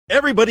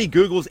Everybody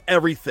Googles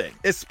everything,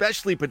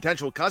 especially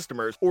potential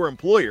customers or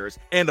employers,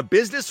 and a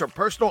business or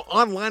personal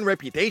online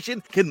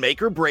reputation can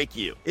make or break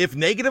you. If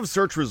negative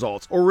search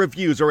results or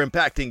reviews are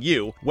impacting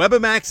you,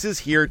 Webamax is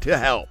here to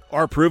help.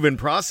 Our proven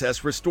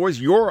process restores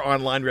your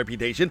online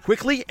reputation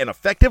quickly and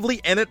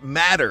effectively, and it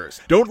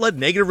matters. Don't let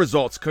negative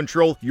results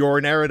control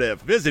your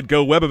narrative. Visit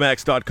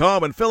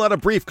GoWebamax.com and fill out a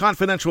brief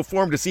confidential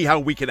form to see how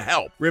we can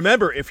help.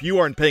 Remember, if you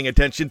aren't paying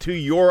attention to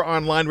your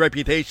online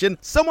reputation,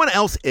 someone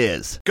else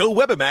is.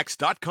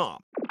 GoWebamax.com.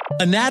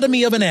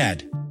 Anatomy of an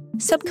ad.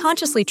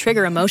 Subconsciously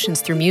trigger emotions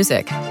through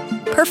music.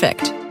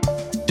 Perfect.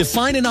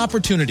 Define an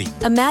opportunity.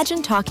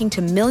 Imagine talking to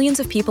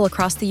millions of people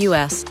across the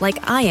U.S.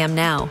 like I am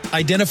now.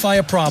 Identify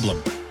a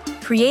problem.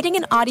 Creating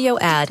an audio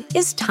ad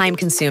is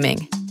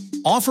time-consuming.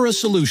 Offer a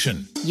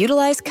solution.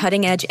 Utilize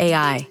cutting-edge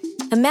AI.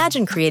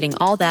 Imagine creating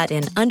all that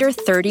in under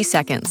 30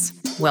 seconds.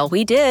 Well,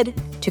 we did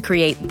to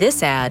create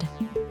this ad.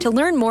 To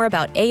learn more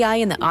about AI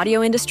in the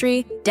audio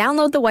industry,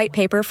 download the white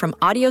paper from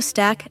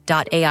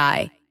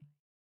audiostack.ai.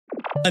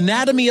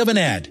 Anatomy of an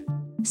ad.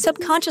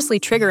 Subconsciously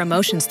trigger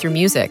emotions through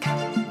music.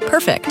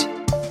 Perfect.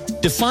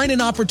 Define an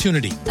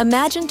opportunity.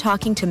 Imagine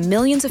talking to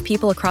millions of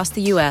people across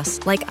the U.S.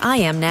 like I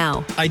am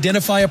now.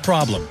 Identify a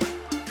problem.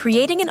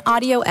 Creating an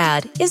audio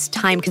ad is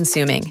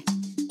time-consuming.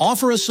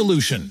 Offer a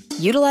solution.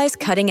 Utilize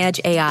cutting-edge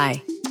AI.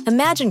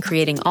 Imagine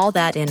creating all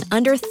that in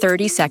under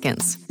 30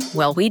 seconds.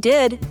 Well, we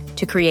did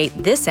to create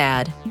this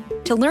ad.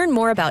 To learn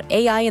more about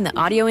AI in the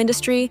audio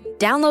industry,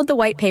 download the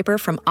white paper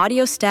from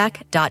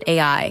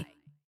audiostack.ai.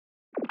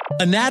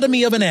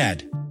 Anatomy of an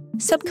ad.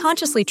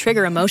 Subconsciously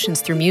trigger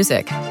emotions through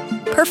music.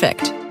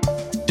 Perfect.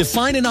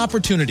 Define an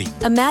opportunity.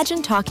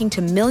 Imagine talking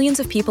to millions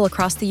of people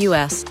across the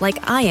U.S.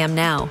 like I am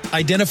now.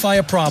 Identify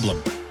a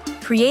problem.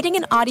 Creating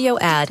an audio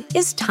ad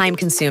is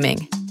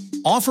time-consuming.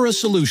 Offer a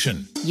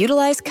solution.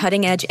 Utilize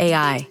cutting-edge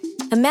AI.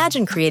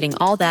 Imagine creating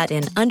all that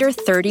in under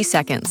 30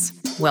 seconds.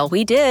 Well,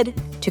 we did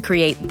to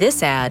create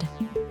this ad.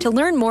 To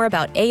learn more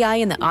about AI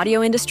in the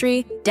audio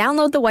industry,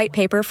 download the white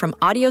paper from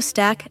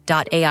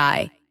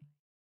audiostack.ai.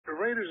 The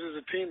Raiders is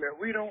a team that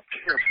we don't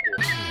care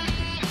for.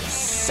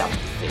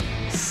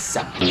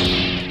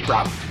 Something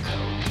Bronco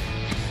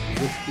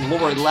with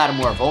Lord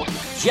Lattimore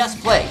Volkman, Jess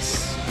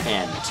Place,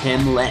 and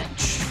Tim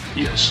Lynch.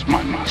 Yes,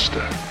 my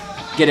master.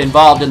 Get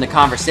involved in the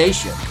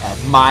conversation at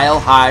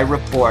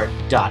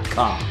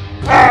milehighreport.com.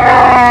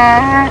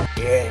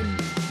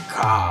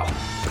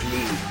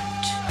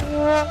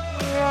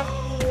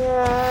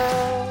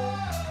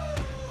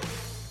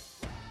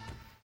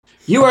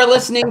 You are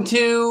listening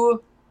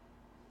to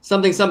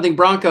Something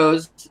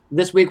Broncos.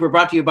 This week we're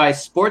brought to you by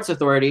Sports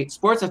Authority.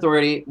 Sports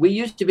Authority, we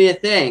used to be a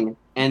thing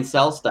and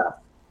sell stuff.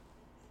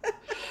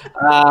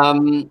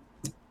 A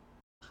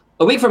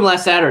week from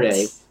last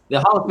Saturday,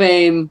 the Hall of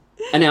Fame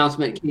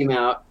announcement came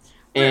out.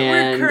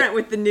 And we're current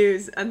with the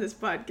news on this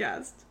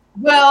podcast.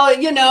 Well,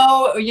 you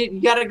know,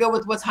 you got to go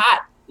with what's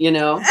hot, you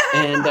know.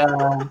 And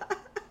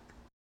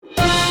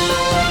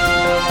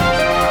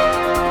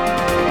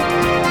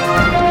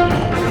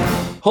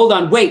hold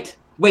on, wait,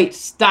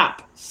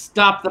 stop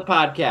the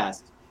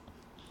podcast.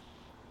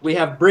 We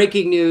have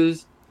breaking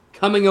news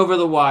coming over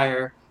the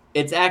wire.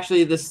 It's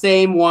actually the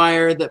same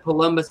wire that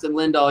Columbus and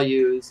Lindahl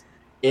use.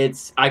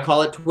 I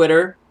call it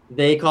Twitter.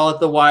 They call it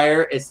the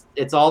wire.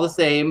 It's all the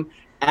same.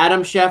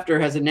 Adam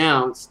Schefter has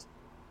announced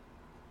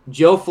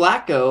Joe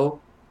Flacco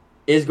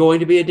is going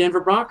to be a Denver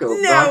Bronco.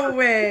 No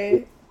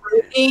way.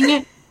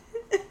 Bringing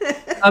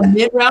a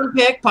mid-round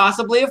pick,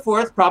 possibly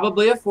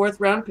probably a fourth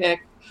round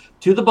pick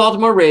to the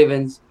Baltimore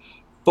Ravens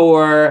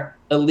for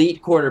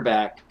elite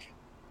quarterback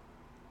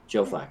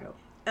Joe Flacco.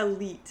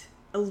 Elite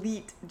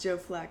Joe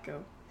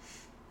Flacco.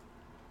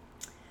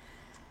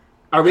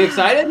 Are we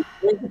excited?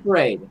 Where's the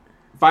parade?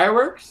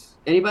 Fireworks?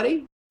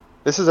 Anybody?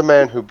 This is a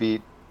man who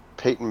beat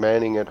Peyton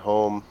Manning at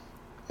home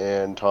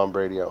and Tom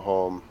Brady at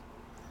home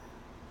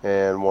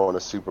and won a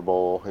Super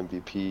Bowl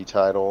MVP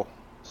title.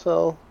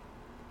 So,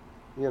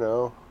 you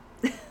know,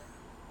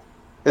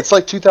 it's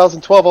like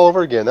 2012 all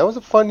over again. That was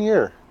a fun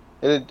year.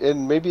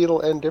 And maybe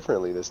it'll end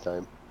differently this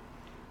time.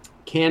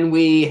 Can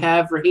we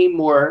have Raheem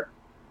Moore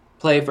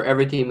play for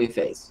every team we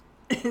face?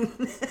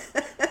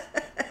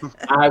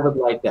 I would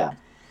like that.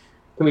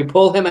 Can we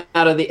pull him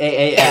out of the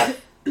AAF?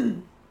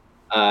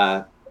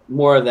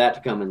 More of that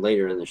to come in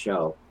later in the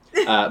show.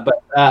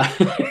 But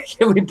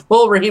can we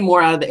pull Raheem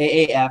Moore out of the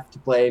AAF to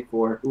play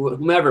for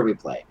whomever we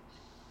play?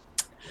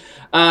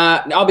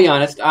 I'll be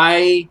honest.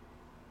 I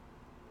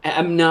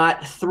am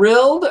not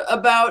thrilled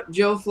about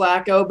Joe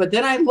Flacco, but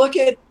then I look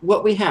at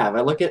what we have.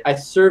 I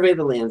survey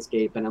the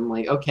landscape, and I'm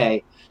like,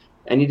 okay,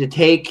 I need to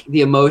take the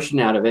emotion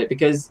out of it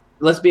because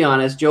let's be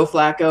honest, Joe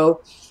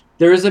Flacco,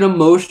 there is an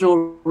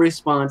emotional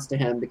response to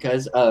him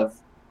because of,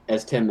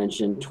 as Tim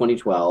mentioned,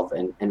 2012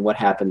 and what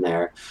happened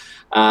there.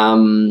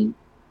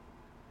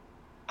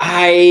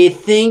 I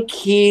think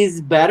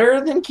he's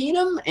better than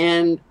Keenum,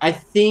 and I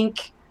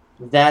think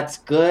that's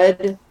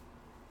good.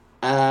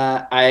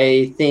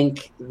 I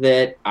think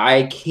that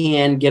I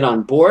can get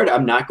on board.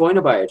 I'm not going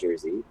to buy a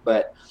jersey,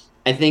 but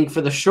I think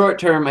for the short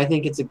term, I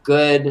think it's a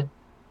good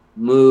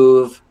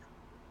move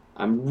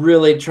I'm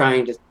really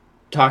trying to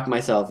talk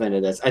myself into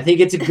this. I think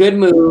it's a good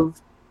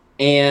move,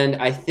 and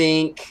I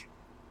think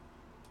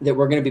that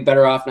we're going to be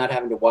better off not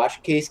having to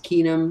watch Case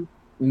Keenum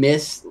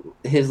miss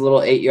his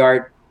little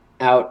 8-yard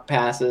out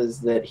passes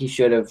that he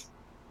should have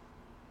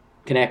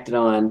connected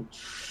on.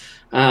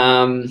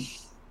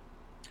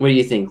 What do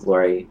you think,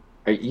 Lori?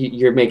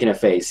 You're making a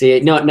face. See,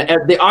 no,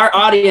 our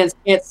audience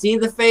can't see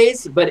the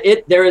face, but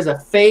there is a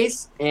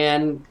face,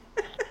 and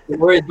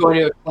Lori's going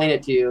to explain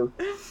it to you.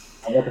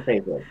 What the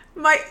face is.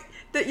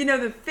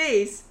 The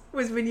face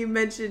was when you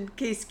mentioned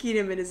Case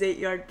Keenum and his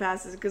 8-yard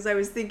passes, because I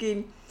was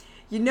thinking,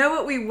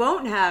 what we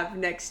won't have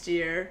next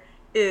year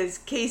is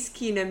Case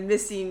Keenum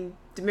missing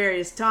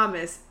Demaryius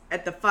Thomas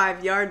at the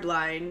 5-yard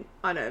line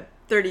on a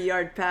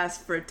 30-yard pass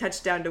for a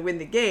touchdown to win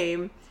the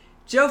game.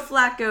 Joe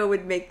Flacco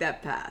would make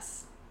that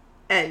pass,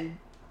 and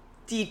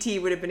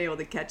DT would have been able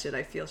to catch it.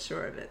 I feel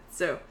sure of it.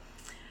 So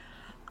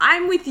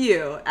I'm with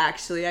you,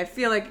 actually. I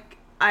feel like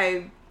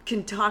I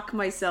can talk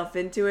myself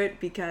into it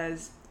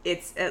because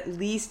it's at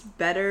least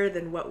better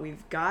than what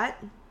we've got.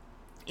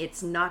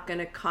 It's not going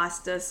to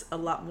cost us a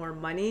lot more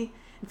money.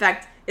 In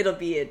fact, it'll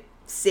be a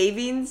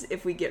savings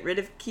if we get rid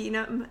of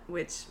Keenum,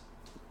 which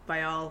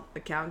by all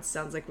accounts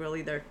sounds like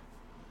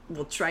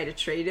we'll try to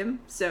trade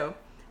him. So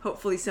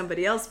hopefully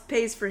somebody else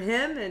pays for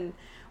him and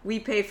we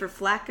pay for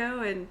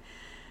Flacco, and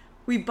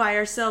we buy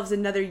ourselves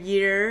another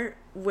year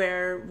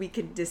where we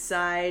can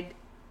decide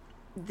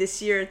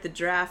this year at the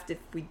draft if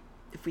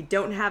we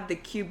don't have the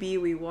QB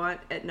we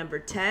want at number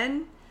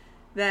 10,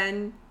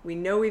 then we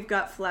know we've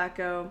got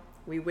Flacco.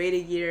 We wait a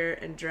year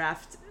and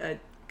draft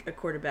a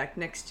quarterback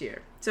next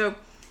year. So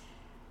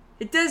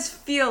it does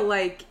feel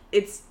like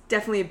it's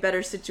definitely a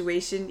better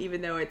situation,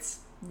 even though it's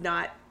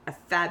not a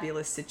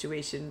fabulous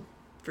situation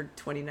for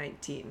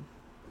 2019.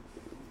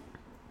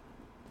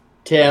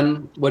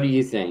 Tim, what do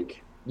you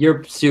think?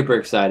 You're super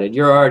excited.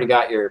 You already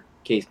got your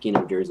Case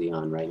Keenum jersey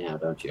on right now,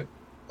 don't you?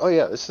 Oh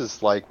yeah, this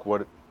is like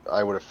what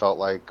I would have felt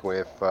like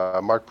if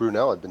Mark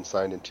Brunell had been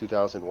signed in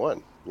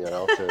 2001.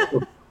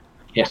 To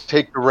yeah.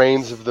 Take the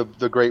reins of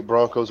the great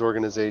Broncos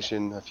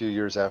organization a few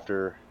years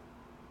after,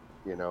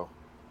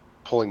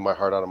 pulling my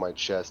heart out of my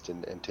chest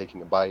and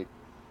taking a bite,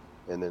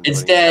 and then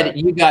instead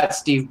you got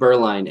Steve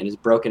Berline and his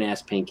broken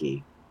ass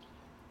pinky.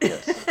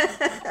 Yes,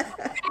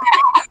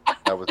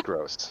 that was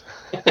gross.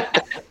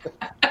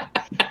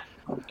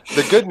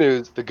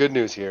 The good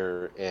news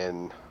here,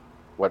 and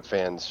what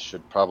fans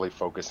should probably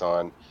focus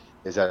on,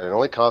 is that it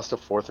only cost a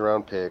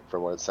 4th-round pick,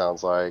 from what it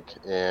sounds like,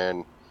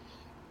 and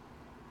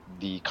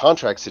the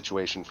contract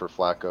situation for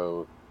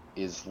Flacco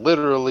is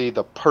literally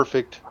the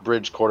perfect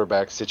bridge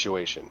quarterback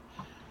situation.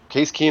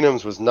 Case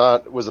Keenum's was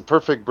a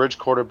perfect bridge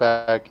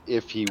quarterback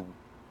if he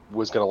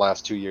was going to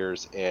last 2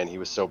 years, and he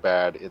was so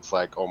bad, it's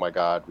like, oh my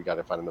God, we got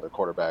to find another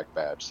quarterback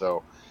badge.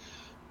 So,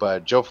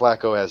 but Joe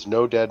Flacco has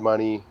no dead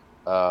money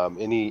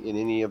in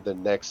any of the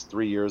next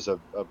 3 years of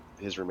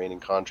his remaining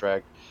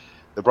contract.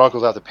 The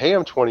Broncos have to pay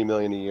him $20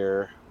 million a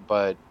year,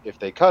 but if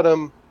they cut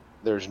him,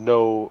 there's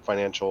no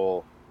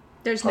financial.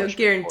 There's no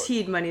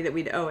guaranteed money that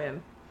we'd owe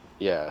him.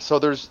 Yeah, so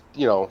there's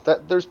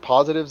there's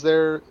positives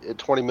there.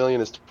 $20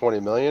 million is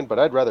 $20 million, but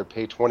I'd rather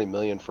pay $20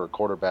 million for a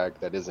quarterback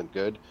that isn't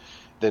good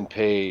than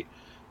pay,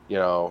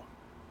 $10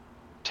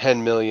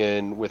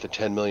 million with a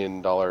 $10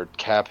 million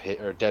cap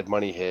hit or dead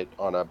money hit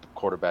on a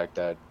quarterback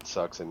that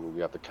sucks and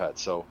we have to cut.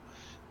 So,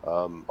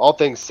 all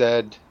things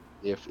said,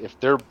 if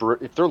they're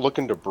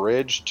looking to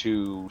bridge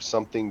to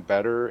something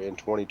better in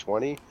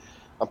 2020.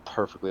 I'm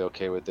perfectly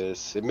okay with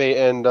this. It may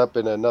end up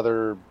in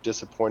another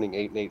disappointing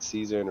 8-8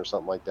 season or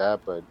something like that,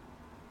 but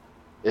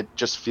it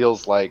just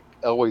feels like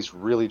Elway's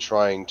really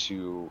trying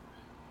to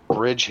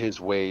bridge his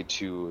way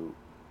to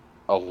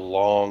a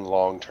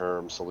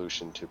long-term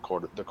solution to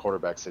the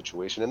quarterback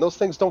situation. And those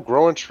things don't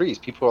grow on trees.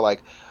 People are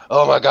like,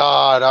 oh my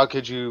God, how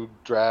could you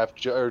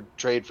draft or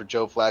trade for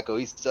Joe Flacco?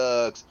 He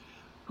sucks.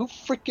 Who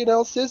freaking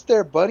else is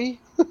there,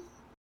 buddy?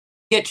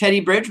 Get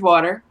Teddy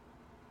Bridgewater.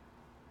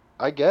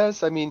 I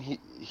guess. I mean, he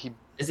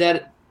is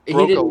that he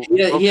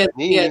had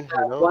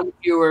one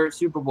fewer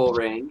Super Bowl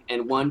ring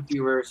and one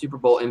fewer Super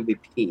Bowl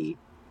MVP.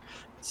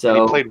 So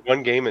and he played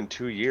one game in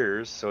 2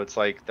 years, so it's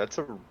like that's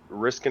a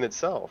risk in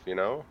itself,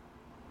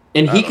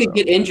 And he could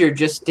get injured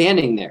just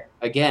standing there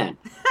again.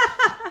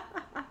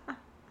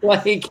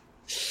 Like,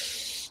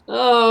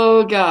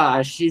 oh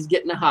gosh, he's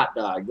getting a hot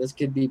dog. This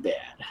could be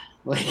bad.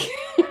 Like,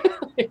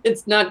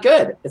 it's not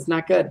good. It's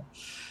not good.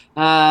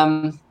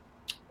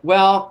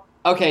 Well.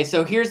 Okay,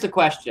 so here's the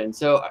question.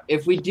 So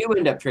if we do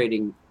end up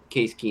trading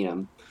Case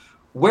Keenum,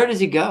 where does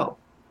he go?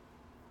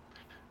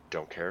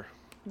 Don't care.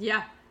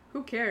 Yeah,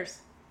 who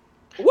cares?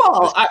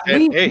 Well,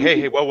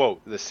 hey,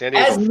 whoa. The San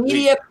Diego as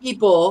media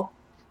people,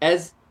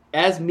 as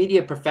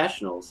media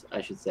professionals,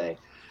 I should say,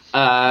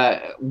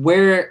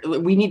 where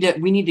we need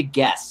to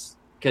guess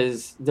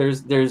because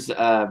there's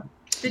the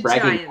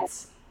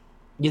Giants.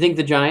 You think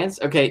the Giants?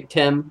 Okay,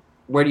 Tim,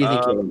 where do you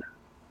think he'll go?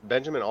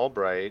 Benjamin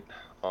Albright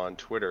on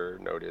Twitter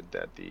noted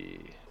that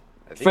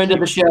friend of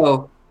the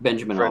show,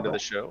 Benjamin friend Albright.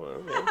 of the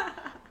show.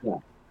 Oh,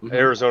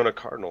 Arizona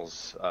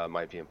Cardinals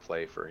might be in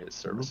play for his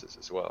services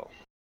as well.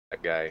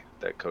 That guy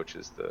that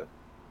coaches the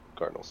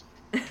Cardinals.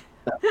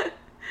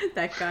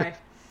 That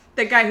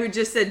guy who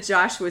just said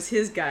Josh was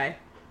his guy.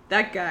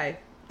 That guy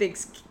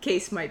thinks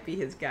Case might be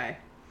his guy.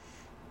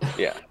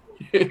 Yeah.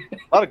 A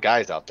lot of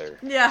guys out there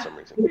Yeah. for some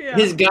reason. Yeah.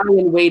 His guy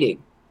in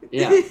waiting.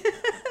 Yeah.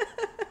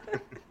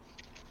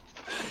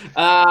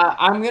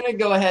 I'm going to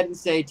go ahead and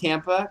say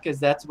Tampa because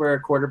that's where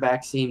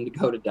quarterbacks seem to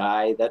go to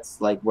die.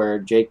 That's like where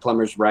Jake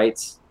Plummer's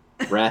rights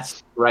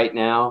rest right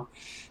now.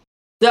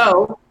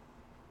 So,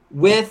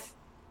 with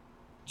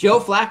Joe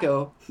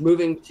Flacco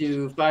moving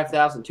to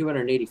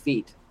 5,280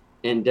 feet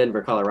in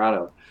Denver,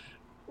 Colorado,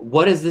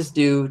 what does this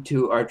do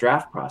to our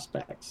draft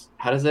prospects?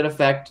 How does it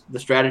affect the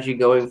strategy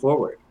going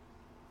forward?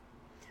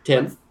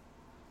 Tim?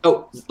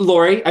 Oh,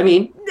 Lori, I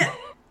mean.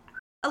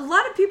 A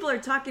lot of people are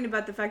talking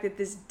about the fact that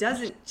this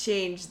doesn't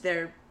change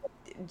their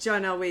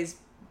John Elway's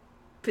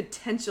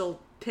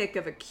potential pick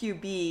of a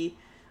QB,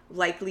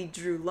 likely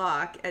Drew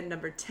Lock at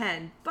number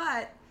 10,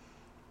 but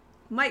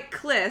Mick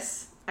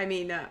Kliss,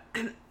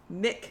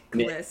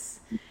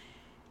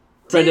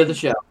 Friend of the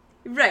show.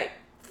 Right,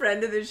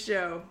 friend of the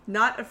show.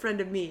 Not a friend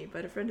of me,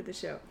 but a friend of the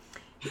show.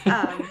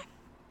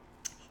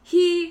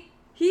 He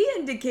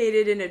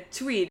indicated in a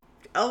tweet,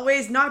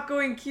 Elway's not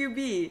going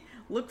QB.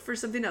 Look for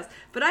something else.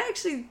 But I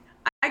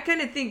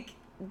kind of think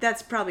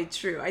that's probably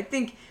true. I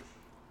think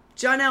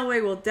John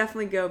Elway will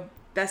definitely go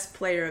best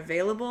player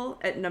available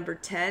at number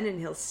 10, and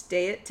he'll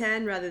stay at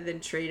 10 rather than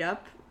trade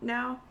up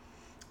now.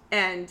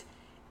 And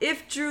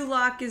if Drew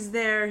Lock is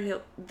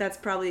there, that's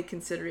probably a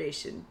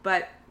consideration.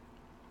 But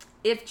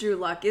if Drew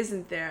Lock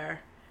isn't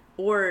there,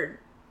 or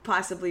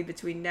possibly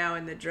between now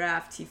and the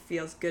draft, he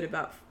feels good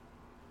about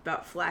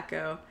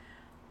Flacco,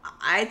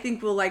 I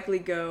think we'll likely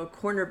go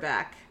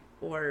cornerback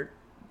or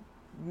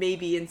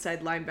maybe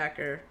inside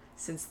linebacker,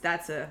 since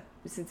those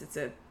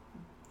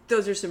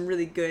are some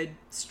really good,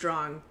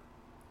 strong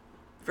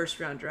first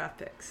round draft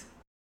picks.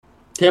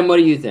 Tim, what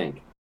do you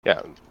think?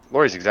 Yeah,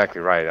 Lori's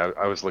exactly right.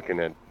 I was looking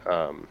at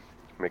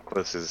Mick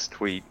Kliss's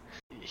tweet.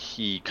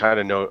 He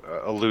kind of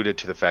alluded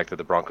to the fact that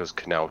the Broncos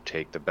can now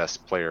take the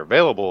best player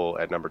available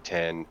at number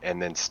 10 and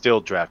then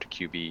still draft a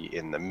QB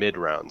in the mid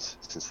rounds,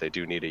 since they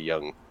do need a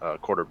young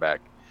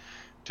quarterback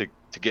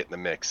to get in the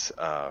mix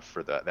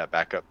for that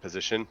backup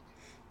position.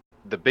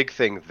 The big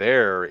thing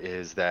there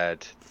is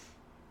that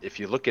if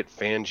you look at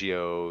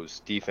Fangio's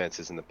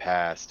defenses in the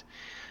past,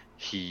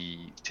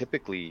 he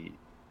typically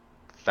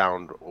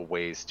found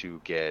ways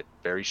to get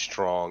very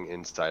strong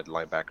inside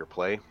linebacker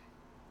play.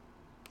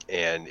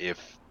 And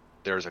if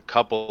there's a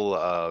couple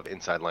of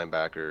inside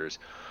linebackers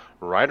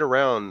right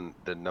around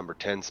the number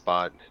 10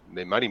 spot,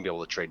 they might even be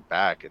able to trade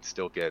back and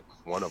still get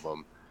one of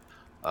them.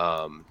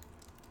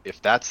 If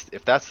that's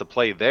the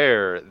play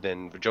there,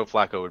 then Joe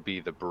Flacco would be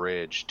the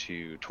bridge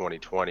to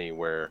 2020,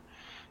 where,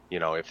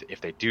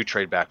 if they do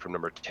trade back from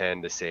number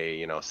 10 to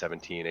say,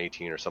 17,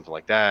 18 or something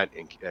like that,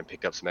 and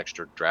pick up some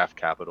extra draft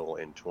capital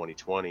in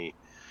 2020,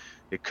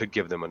 it could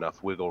give them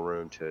enough wiggle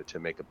room to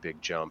make a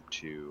big jump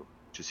to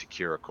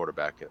secure a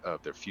quarterback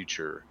of their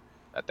future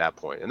at that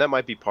point. And that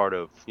might be part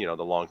of, the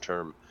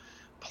long-term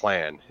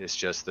plan. It's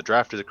just the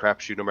draft is a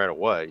crapshoot no matter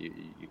what.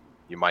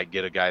 You might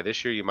get a guy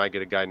this year, you might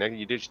get a guy next.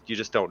 You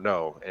just don't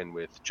know. And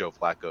with Joe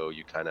Flacco,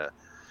 you can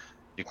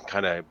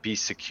kind of be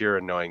secure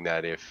in knowing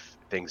that if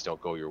things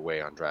don't go your way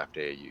on draft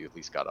day, you at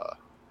least got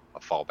a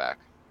fallback.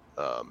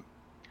 And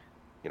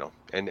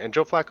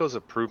Joe Flacco's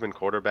a proven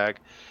quarterback.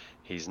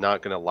 He's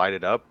not going to light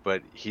it up,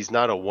 but he's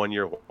not a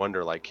one-year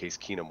wonder like Case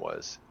Keenum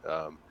was.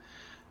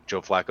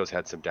 Joe Flacco's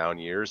had some down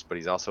years, but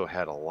he's also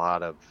had a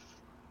lot of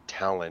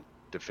talent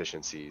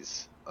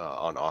deficiencies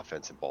on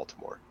offense in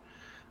Baltimore.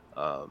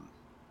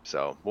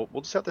 So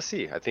we'll just have to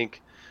see. I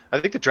think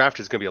the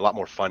draft is going to be a lot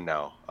more fun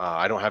now.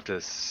 I don't have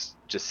to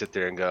just sit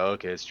there and go,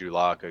 okay, it's Drew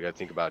Lock. I got to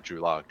think about Drew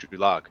Lock. Drew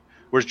Lock.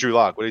 Where's Drew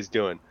Lock? What is he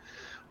doing?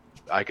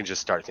 I can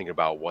just start thinking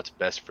about what's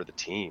best for the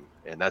team,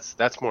 and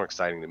that's more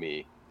exciting to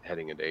me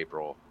heading into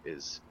April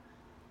is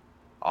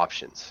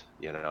options.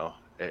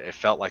 It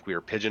felt like we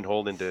were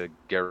pigeonholed into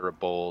Garrett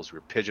Bowles, we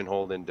were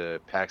pigeonholed into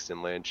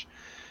Paxton Lynch,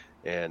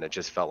 and it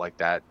just felt like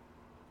that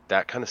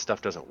kind of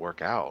stuff doesn't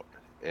work out.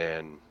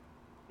 And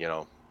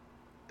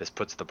this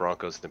puts the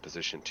Broncos in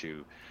position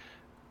to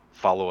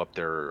follow up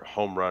their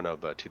home run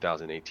of a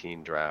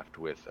 2018 draft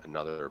with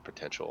another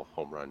potential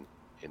home run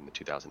in the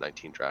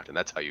 2019 draft. And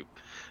that's how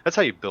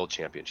you build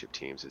championship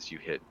teams, is you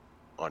hit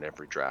on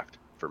every draft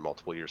for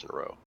multiple years in a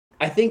row.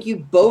 I think you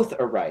both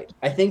are right.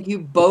 I think you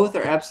both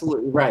are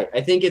absolutely right.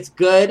 I think it's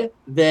good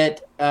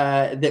that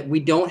that we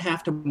don't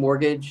have to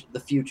mortgage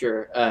the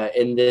future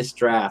in this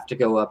draft to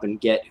go up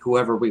and get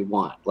whoever we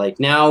want.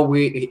 Like now,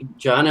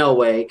 John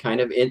Elway,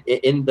 kind of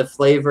in the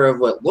flavor of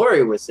what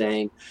Lori was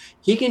saying,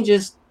 he can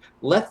just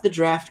let the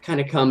draft kind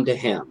of come to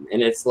him.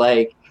 And it's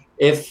like,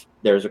 if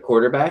there's a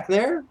quarterback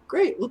there,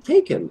 great, we'll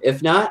take him.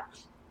 If not,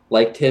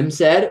 like Tim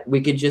said,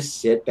 we could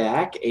just sit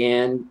back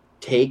and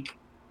take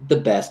the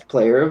best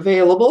player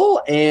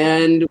available,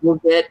 and we'll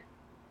get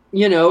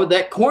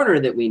that corner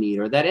that we need,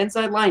 or that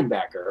inside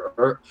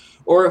linebacker,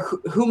 or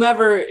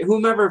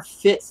whomever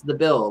fits the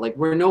bill. Like,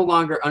 we're no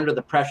longer under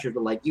the pressure to,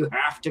 like, you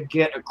have to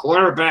get a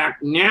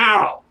quarterback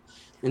now.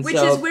 And which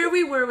is where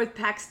we were with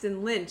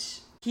Paxton Lynch.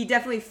 He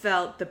definitely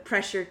felt the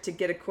pressure to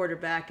get a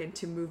quarterback and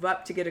to move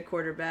up to get a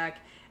quarterback.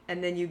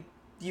 And then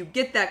you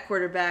get that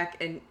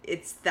quarterback, and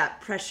it's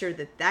that pressure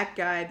that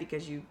guy,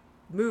 because you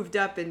moved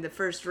up in the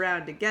first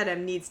round to get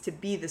him, needs to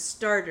be the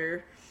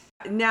starter.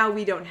 Now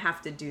we don't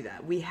have to do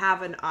that. We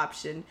have an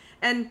option.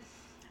 And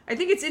I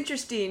think it's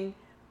interesting.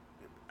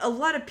 A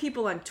lot of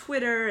people on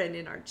Twitter and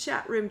in our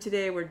chat room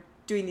today were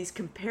doing these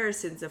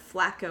comparisons of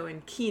Flacco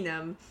and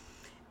Keenum.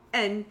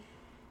 And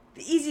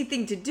the easy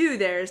thing to do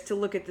there is to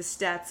look at the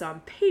stats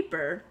on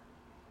paper.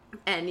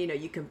 And,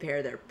 you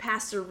compare their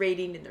passer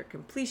rating and their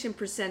completion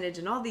percentage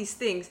and all these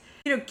things.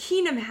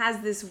 Keenum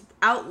has this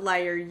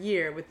outlier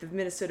year with the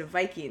Minnesota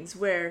Vikings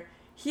where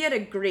he had a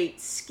great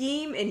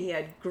scheme and he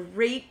had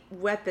great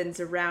weapons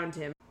around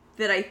him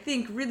that I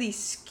think really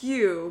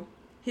skew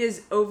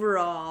his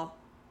overall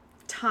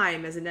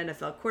time as an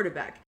NFL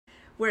quarterback.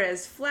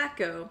 Whereas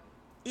Flacco,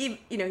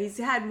 he's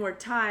had more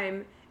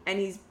time and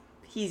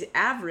he's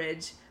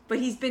average, but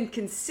he's been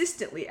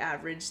consistently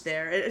average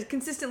there,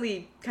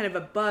 consistently kind of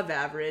above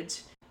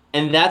average.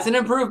 And that's an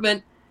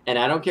improvement, and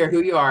I don't care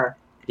who you are.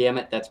 Damn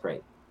it, that's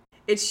great.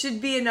 It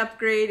should be an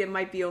upgrade. It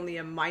might be only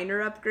a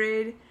minor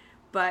upgrade,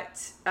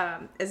 but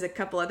as a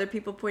couple other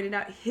people pointed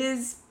out,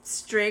 his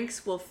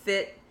strengths will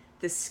fit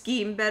the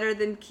scheme better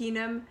than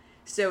Keenum.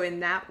 So in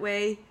that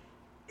way,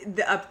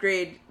 the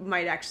upgrade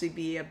might actually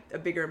be a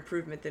bigger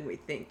improvement than we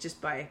think,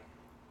 just by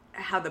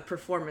how the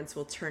performance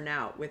will turn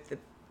out with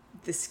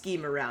the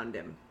scheme around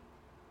him.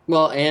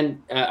 Well,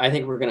 and I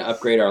think we're going to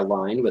upgrade our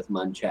line with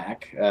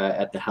Munchak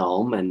at the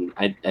helm, and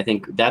I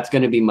think that's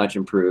going to be much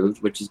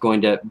improved, which is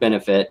going to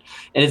benefit.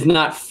 And it's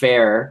not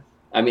fair.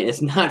 I mean,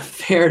 it's not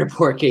fair to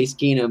poor Case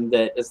Keenum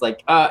that it's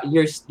like,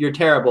 you're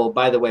terrible.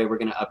 By the way, we're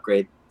going to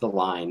upgrade the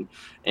line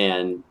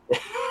and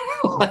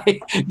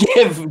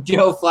give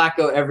Joe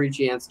Flacco every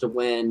chance to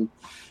win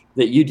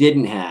that you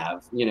didn't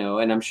have,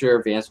 and I'm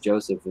sure Vance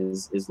Joseph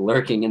is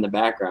lurking in the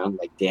background,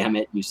 like, damn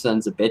it, you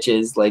sons of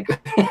bitches. Like,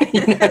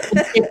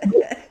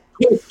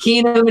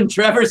 Keenum and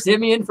Trevor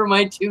Siemian for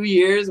my 2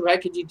 years. Why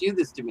could you do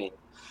this to me?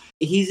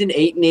 He's an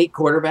 8-8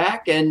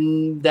 quarterback,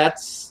 and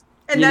that's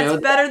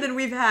better than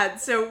we've had.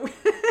 So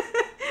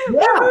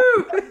yeah.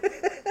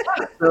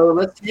 So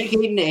let's take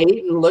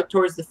 8-8 and look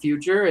towards the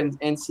future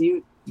and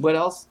see what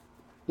else,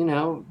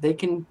 they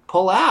can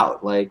pull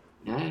out. Like,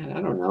 I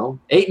don't know.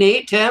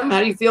 8-8, Tim?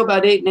 How do you feel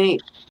about 8-8?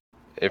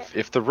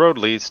 If the road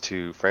leads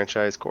to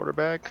franchise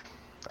quarterback,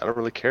 I don't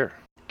really care.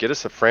 Get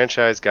us a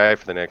franchise guy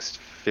for the next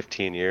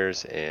 15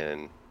 years,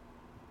 and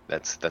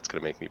that's going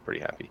to make me pretty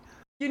happy.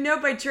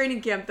 By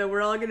training camp, though,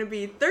 we're all going to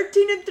be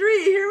 13-3.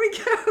 Here we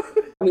go.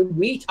 I mean,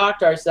 we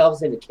talked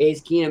ourselves into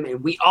Case Keenum,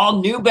 and we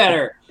all knew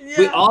better. Yeah.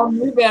 We all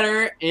knew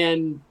better,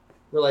 and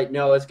we're like,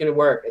 no, it's going to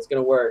work. It's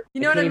going to work. You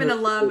know what I'm going to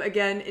love,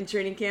 again, in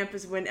training camp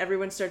is when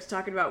everyone starts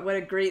talking about what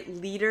a great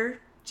leader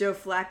Joe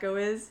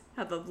Flacco is,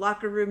 how the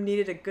locker room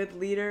needed a good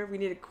leader. We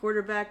need a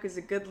quarterback who's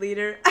a good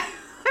leader. I'm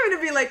going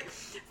to be like,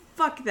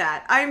 fuck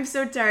that. I'm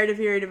so tired of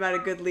hearing about a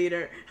good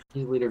leader.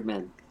 He's a leader of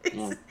men. Yeah.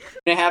 We're going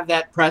to have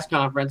that press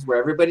conference where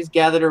everybody's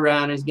gathered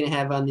around and he's going to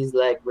have on these,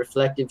 like,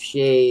 reflective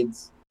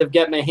shades. I've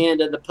got my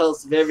hand on the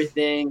pulse of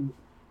everything.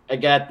 I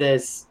got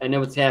this. I know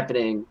what's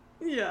happening.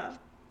 Yeah.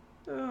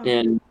 Oh.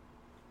 And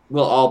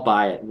we'll all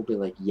buy it. We'll be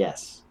like,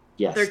 yes.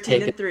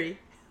 13-3.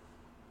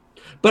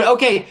 But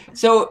okay,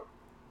 so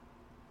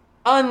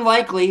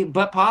unlikely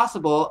but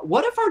possible.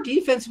 What if our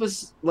defense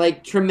was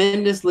like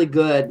tremendously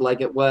good,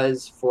 like it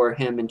was for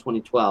him in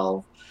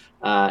 2012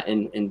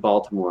 in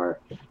Baltimore,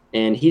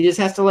 and he just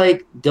has to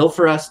like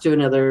Dilfer us to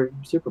another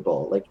Super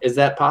Bowl? Like, is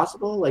that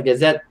possible? Like, is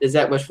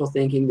that wishful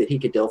thinking that he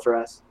could Dilfer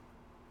us?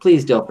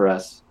 Please Dilfer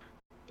us.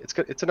 It's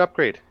good. It's an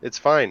upgrade. It's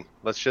fine.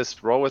 Let's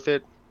just roll with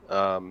it.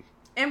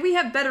 And we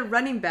have better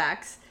running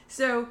backs,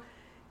 so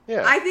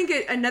yeah. I think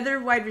another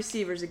wide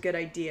receiver is a good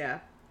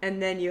idea,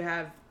 and then you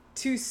have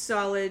 2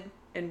 solid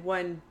and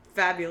 1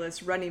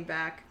 fabulous running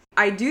back.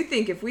 I do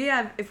think if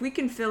we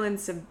can fill in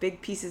some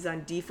big pieces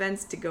on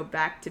defense to go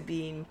back to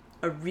being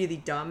a really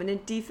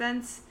dominant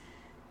defense,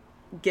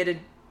 get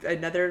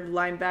another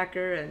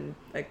linebacker and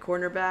a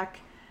cornerback,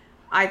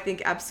 I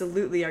think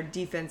absolutely our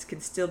defense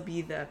can still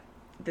be the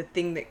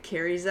thing that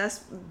carries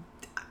us.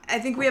 I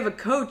think we have a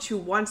coach who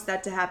wants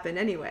that to happen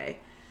anyway.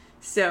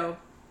 So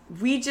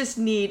we just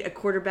need a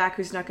quarterback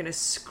who's not going to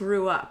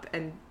screw up.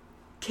 And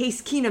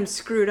Case Keenum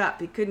screwed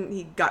up.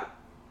 He got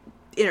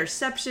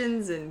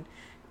interceptions and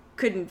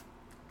couldn't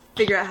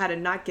figure out how to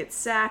not get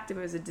sacked. It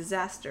was a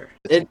disaster.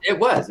 It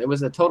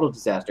was a total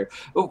disaster.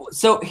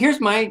 So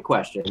here's my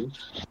question.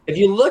 If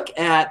you look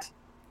at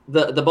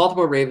the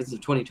Baltimore Ravens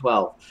of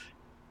 2012,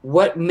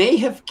 what may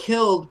have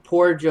killed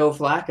poor Joe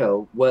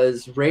Flacco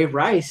was Ray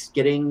Rice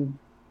getting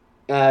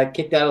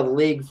kicked out of the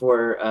league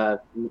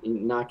for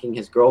knocking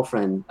his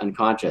girlfriend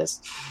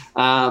unconscious.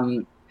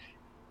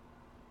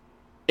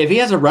 If he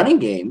has a running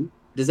game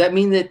does that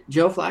mean that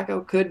Joe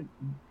Flacco could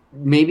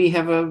maybe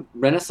have a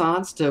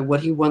renaissance to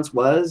what he once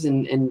was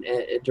in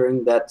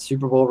during that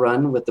Super Bowl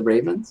run with the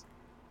Ravens?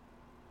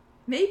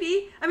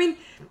 Maybe. I mean,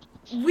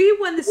 we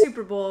won the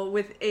Super Bowl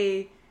with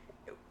a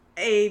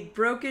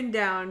broken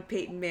down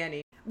Peyton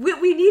Manning.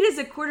 What we need is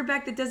a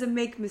quarterback that doesn't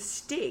make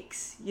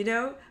mistakes,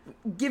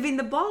 giving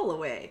the ball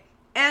away,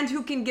 and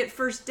who can get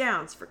first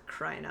downs, for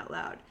crying out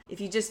loud. If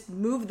you just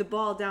move the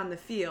ball down the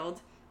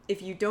field,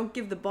 if you don't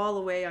give the ball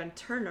away on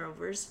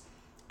turnovers,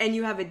 and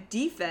you have a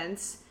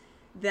defense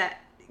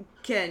that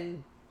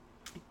can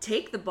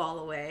take the ball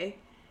away,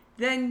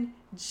 then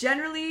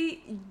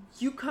generally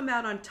you come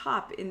out on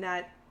top in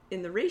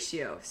the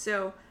ratio.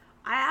 So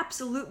I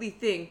absolutely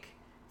think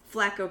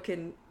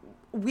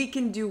we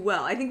can do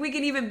well. I think we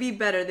can even be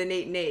better than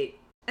 8-8.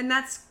 And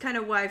that's kind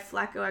of why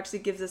Flacco actually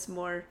gives us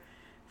more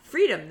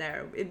freedom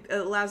there. It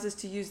allows us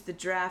to use the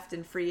draft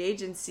and free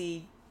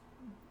agency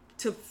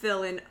to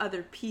fill in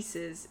other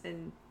pieces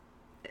and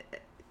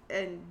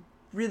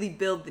really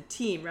build the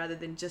team rather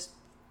than just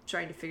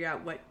trying to figure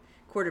out what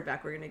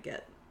quarterback we're going to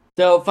get.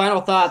 So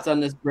final thoughts on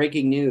this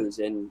breaking news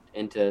and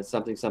into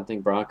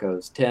something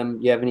Broncos. Tim,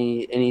 you have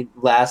any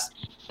last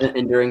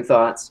enduring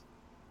thoughts?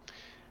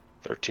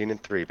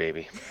 13-3,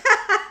 baby.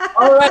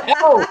 All right.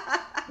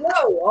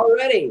 No,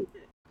 already.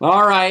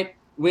 All right.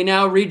 We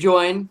now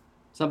rejoin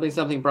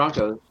something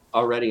Broncos,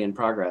 already in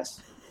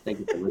progress. Thank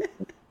you for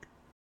listening.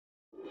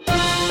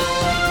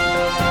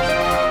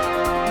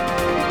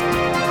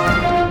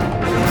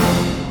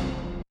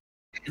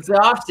 It's the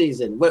off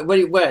season. What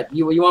you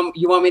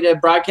want me to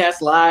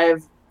broadcast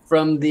live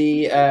from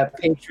the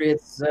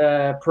Patriots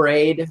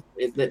parade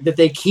that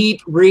they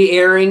keep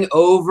re-airing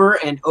over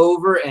and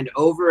over and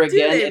over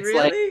again? Do they it's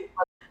really?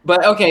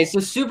 But okay, so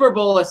Super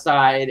Bowl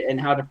aside, and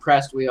how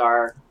depressed we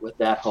are with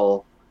that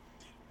whole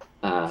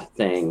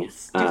thing.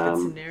 Stupid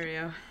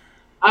scenario.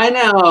 I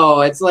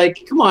know. It's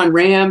like, come on,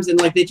 Rams, and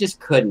they just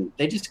couldn't.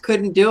 They just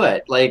couldn't do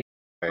it.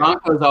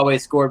 Broncos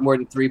always scored more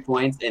than 3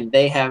 points, and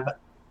they have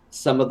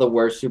some of the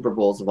worst Super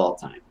Bowls of all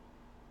time.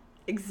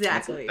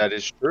 Exactly. That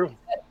is true.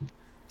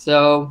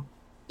 So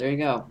there you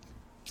go.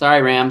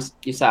 Sorry, Rams,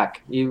 you suck.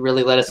 You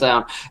really let us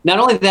down. Not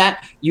only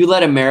that, you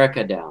let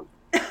America down.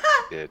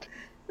 Did.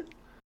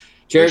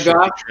 Jared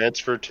Goff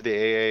transferred to the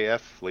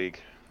AAF league.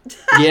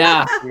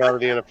 Yeah. Come out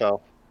of the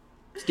NFL.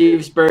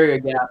 Steve Spurrier,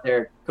 get out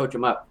there, coach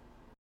him up.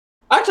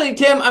 Actually,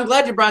 Tim, I'm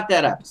glad you brought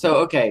that up. So,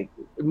 okay,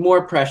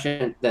 more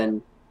prescient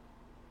than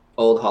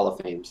old Hall of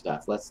Fame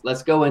stuff.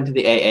 Let's go into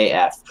the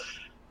AAF.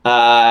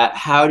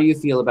 How do you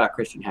feel about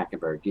Christian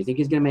Hackenberg? Do you think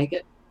he's going to make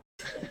it?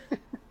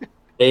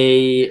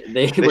 They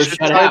were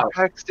shut out.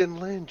 Paxton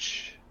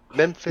Lynch.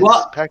 Memphis.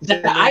 Well,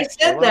 Paxton I Lynch.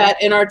 said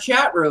that in our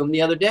chat room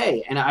the other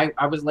day, and I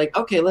was like,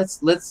 okay,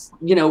 let's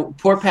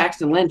poor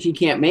Paxton Lynch, he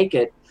can't make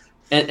it,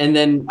 and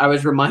then I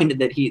was reminded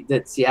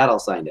that Seattle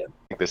signed him.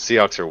 I think the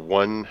Seahawks are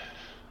one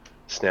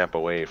snap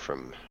away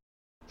from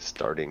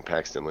starting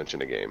Paxton Lynch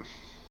in a game.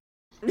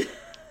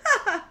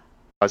 I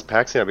was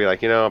Paxton, I'd be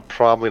like, I'm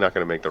probably not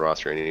going to make the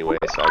roster anyway,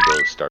 so I'll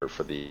go start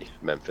for the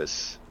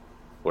Memphis.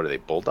 What are they,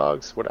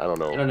 Bulldogs? What? I don't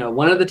know.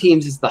 One of the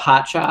teams is the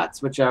Hot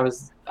Shots, which I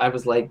was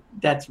like,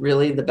 that's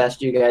really the best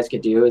you guys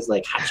could do is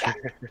Hot Shot.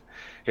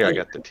 Here, I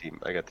got the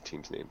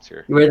team's names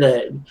here. Where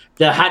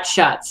the Hot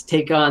Shots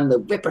take on the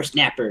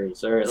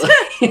Whippersnappers, or the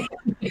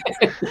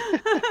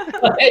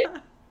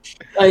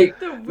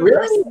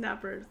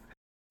Whippersnappers.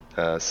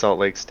 Salt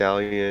Lake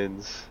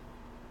Stallions,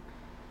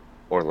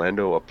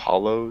 Orlando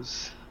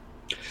Apollos.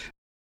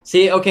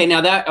 See, okay,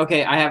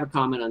 I have a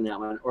comment on that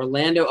one.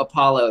 Orlando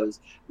Apollos.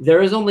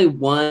 There is only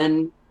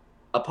one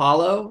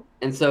Apollo,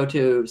 and so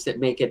to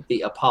make it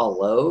the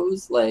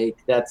Apollos,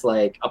 that's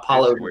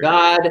Apollo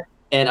God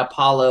and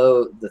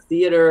Apollo the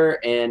theater,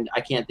 and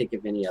I can't think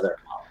of any other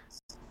Apollos.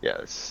 Yeah,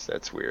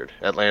 that's weird.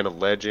 Atlanta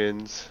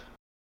Legends,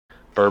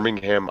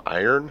 Birmingham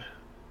Iron.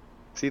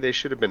 See, they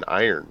should have been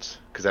Irons,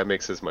 because that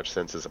makes as much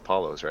sense as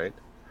Apollos, right?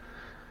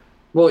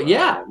 Well,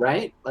 yeah,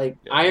 right?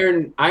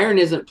 Iron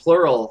isn't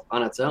plural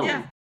on its own.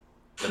 Yeah.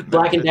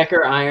 Black &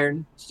 Decker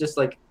Iron. It's just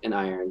like an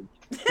iron.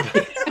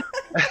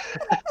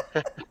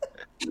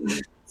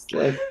 It's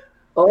steam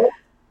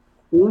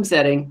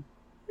setting.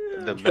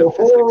 The Memphis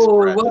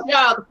Express. Watch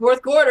out, the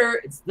fourth quarter.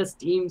 It's the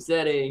steam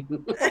setting.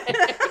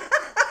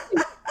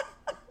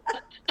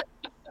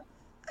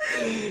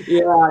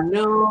 Yeah,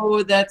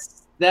 no,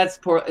 that's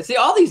poor. See,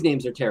 all these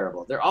names are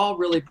terrible. They're all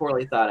really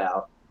poorly thought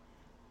out.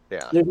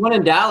 Yeah. There's one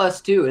in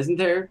Dallas too, isn't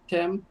there,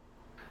 Tim?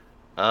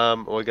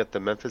 We got the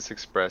Memphis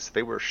Express.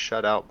 They were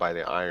shut out by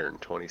the Iron,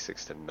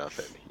 26-0.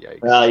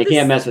 Yikes. Well, you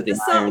can't mess with the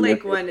Salt Iron.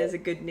 Lake one is a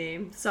good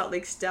name. Salt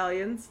Lake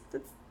Stallions.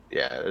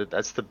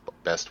 That's the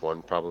best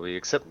one probably.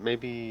 Except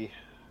maybe,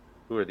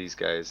 who are these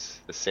guys?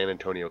 The San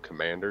Antonio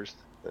Commanders.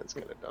 That's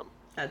kind of dumb.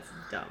 That's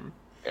dumb.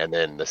 And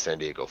then the San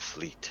Diego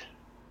Fleet.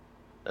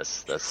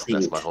 That's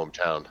my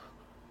hometown.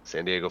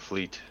 San Diego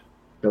Fleet.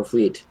 Go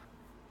Fleet.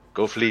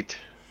 Go Fleet.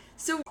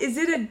 So is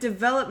it a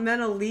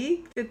developmental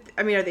league?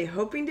 Are they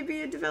hoping to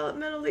be a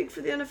developmental league for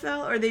the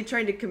NFL, or are they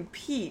trying to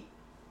compete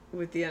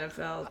with the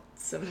NFL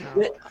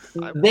somehow?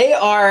 They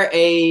are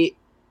a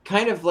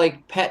kind of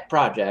like pet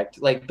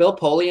project. Like Bill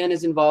Polian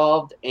is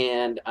involved,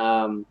 and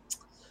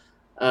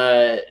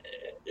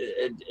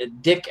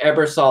Dick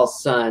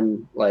Ebersol's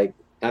son, like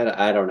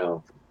I don't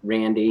know,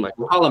 Randy.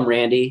 We'll call him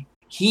Randy.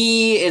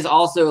 He is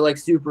also like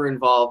super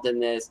involved in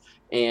this,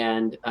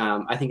 and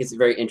I think it's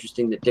very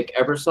interesting that Dick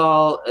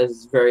Ebersol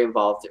is very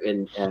involved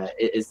in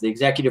is the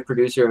executive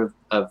producer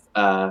of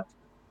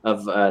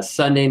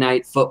Sunday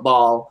Night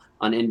Football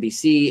on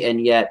NBC,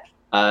 and yet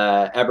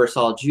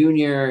Ebersol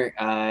Jr.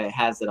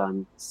 Has it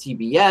on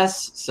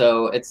CBS.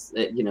 So it's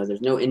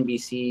there's no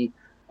NBC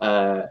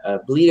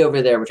bleed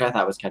over there, which I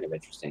thought was kind of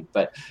interesting.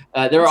 But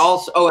there are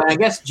also and I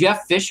guess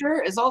Jeff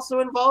Fisher is also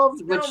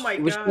involved. Which, oh my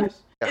gosh.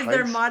 Is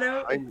their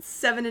motto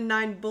 7 and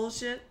 9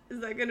 bullshit? Is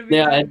that going to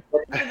be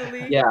for the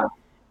league? Yeah.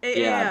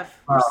 AAF,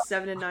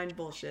 7 and 9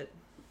 bullshit.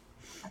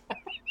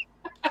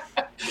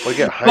 Well,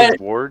 yeah, Heinz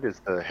Ward is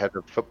the head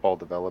of football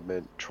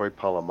development. Troy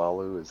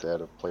Polamalu is head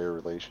of player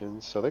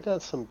relations. So they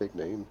got some big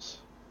names.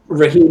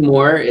 Raheem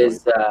Moore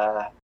is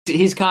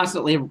he's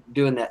constantly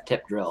doing that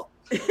tip drill.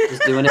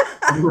 Just doing it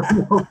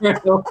over and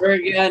over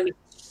again.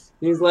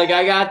 He's like,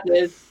 I got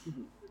this.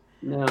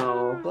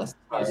 No.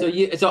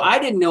 So I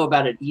didn't know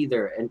about it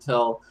either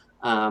until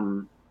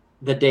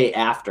the day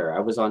after. I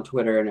was on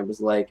Twitter and it was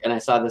like, and I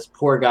saw this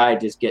poor guy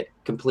just get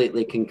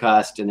completely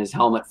concussed and his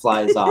helmet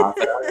flies off.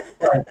 And I was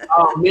like,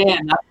 oh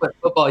man, that's what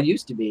football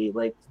used to be.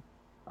 Like,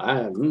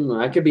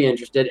 I could be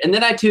interested. And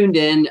then I tuned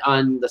in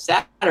on the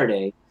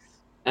Saturday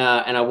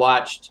and I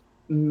watched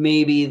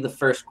maybe the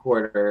first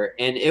quarter,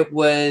 and it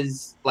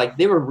was like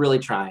they were really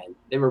trying.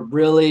 They were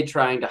really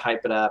trying to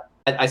hype it up.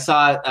 I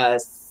saw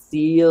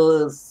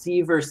Silver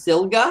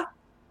Silga.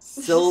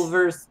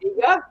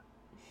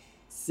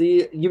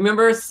 You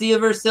remember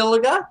Silver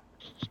Silga?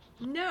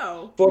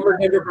 No. Former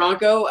Denver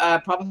Bronco,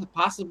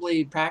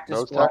 possibly practice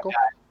squad guy.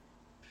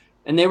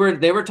 And they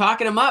were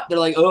talking him up. They're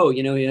like, oh,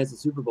 he has a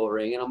Super Bowl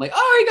ring, and I'm like,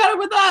 oh, he got it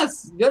with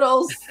us. Good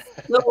old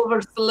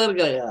Silver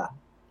Silga. Yeah.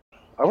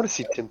 I want to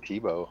see Tim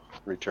Tebow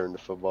return to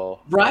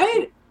football.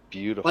 Right?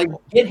 Beautiful. Like,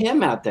 get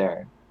him out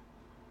there.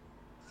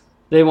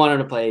 They want him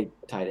to play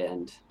tight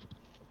end.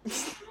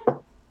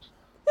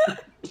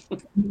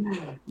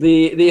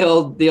 the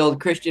old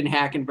Christian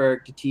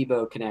Hackenberg to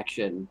Tebow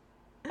connection.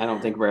 I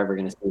don't think we're ever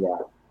going to see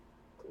that.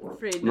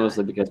 Afraid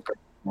mostly because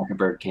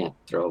Hackenberg can't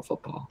throw a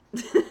football.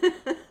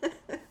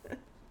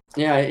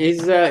 Yeah,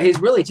 he's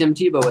really Tim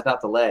Tebow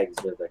without the legs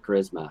or the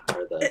charisma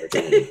or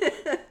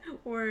the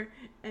or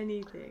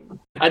anything.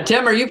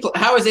 Tim,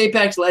 how is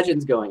Apex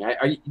Legends going?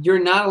 You're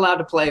not allowed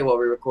to play while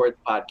we record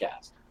the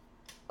podcast.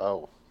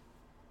 Oh.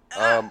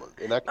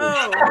 In that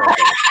case,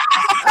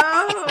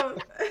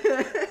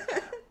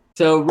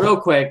 So real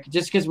quick,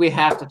 just because we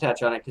have to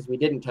touch on it, because we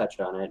didn't touch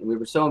on it, and we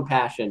were so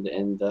impassioned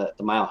in the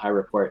Mile High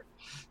Report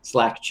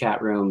Slack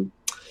chat room.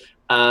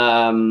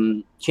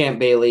 Champ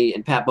Bailey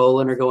and Pat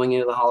Bowlen are going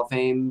into the Hall of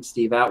Fame.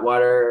 Steve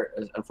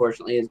Atwater,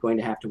 unfortunately, is going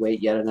to have to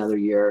wait yet another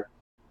year.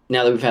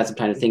 Now that we've had some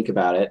time to think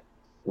about it,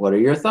 what are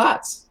your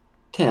thoughts,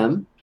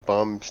 Tim?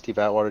 Bummed Steve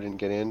Atwater didn't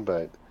get in,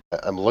 but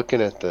I'm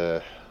looking at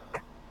the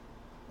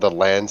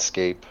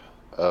landscape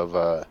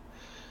of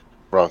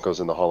Broncos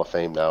in the Hall of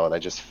Fame now, and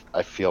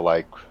I feel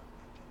like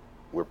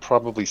we're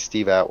probably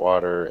Steve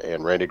Atwater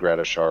and Randy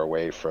Gradishar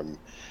away from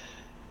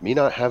me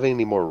not having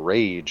any more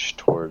rage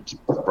towards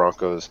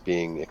Broncos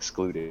being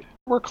excluded.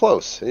 We're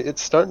close.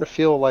 It's starting to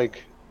feel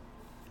like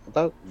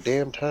about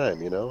damn time,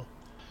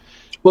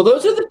 Well,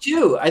 those are the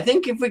two. I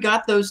think if we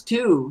got those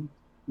two,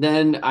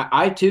 then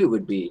I too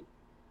would be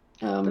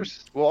we'll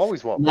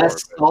always want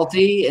less more,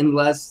 salty and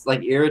less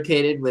like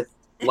irritated with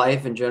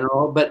life in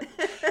general. But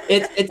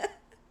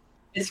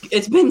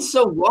it's been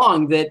so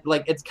long that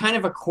like it's kind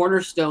of a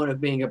cornerstone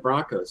of being a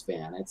Broncos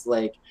fan. It's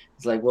like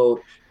well,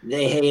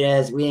 they hate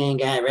us, we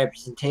ain't got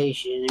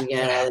representation, we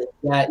got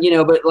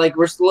but like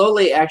we're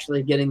slowly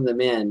actually getting them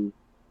in.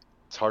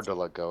 It's hard to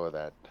let go of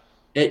that.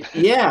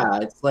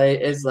 It's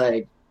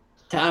like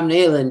Tom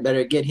Nalen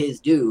better get his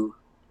due,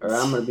 or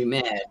I'm gonna be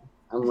mad.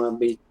 I'm gonna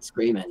be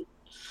screaming.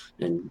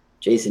 And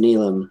Jason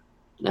Elam,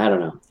 I don't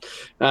know.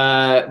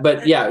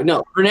 But yeah,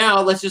 no. For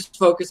now, let's just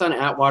focus on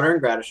Atwater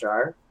and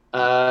Gradishar.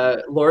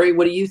 Lori,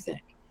 what do you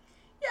think?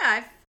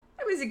 Yeah,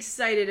 I was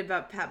excited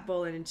about Pat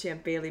Bowlen and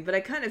Champ Bailey, but I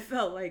kind of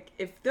felt like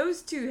if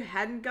those two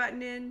hadn't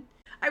gotten in,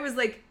 I was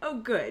like, oh,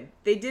 good.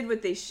 They did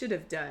what they should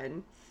have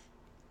done.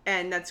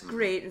 And that's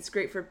great. It's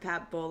great for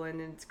Pat Bowlen,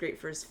 and it's great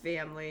for his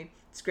family.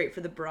 It's great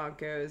for the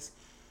Broncos.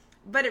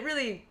 But it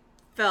really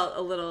felt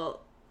a little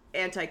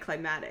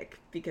anticlimactic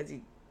because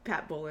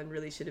Pat Bowlen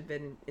really should have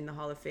been in the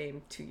Hall of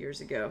Fame 2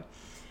 years ago.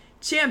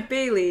 Champ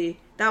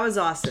Bailey, that was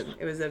awesome.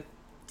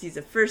 He's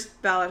a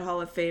first ballot Hall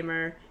of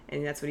Famer,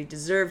 and that's what he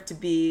deserved to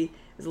be.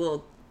 It was a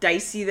little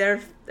dicey there,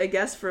 I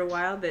guess, for a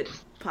while that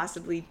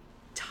possibly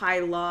Ty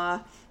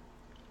Law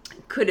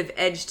could have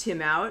edged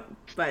him out,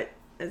 but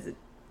as it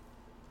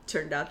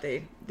turned out,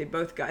 they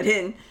both got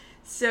in.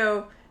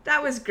 So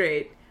that was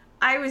great.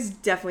 I was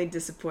definitely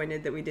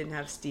disappointed that we didn't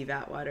have Steve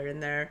Atwater in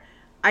there.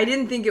 I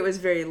didn't think it was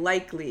very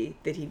likely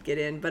that he'd get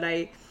in, but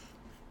I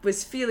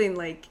was feeling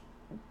like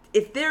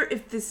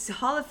if this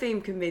Hall of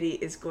Fame committee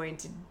is going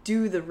to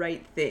do the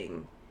right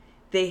thing,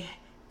 they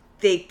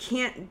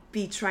can't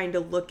be trying to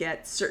look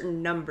at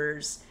certain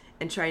numbers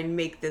and try and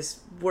make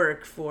this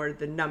work for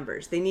the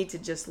numbers. They need to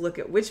just look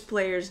at which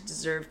players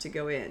deserve to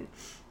go in.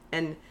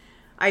 And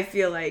I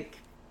feel like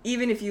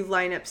even if you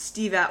line up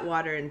Steve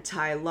Atwater and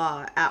Ty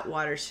Law,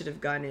 Atwater should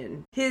have gone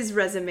in. His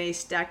resume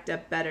stacked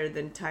up better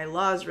than Ty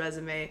Law's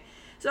resume.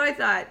 So I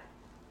thought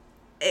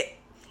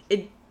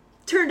it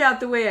turned out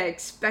the way I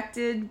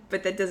expected,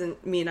 but that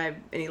doesn't mean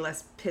I'm any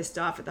less pissed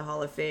off at the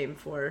Hall of Fame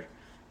for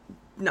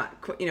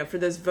for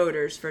those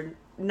voters for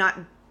not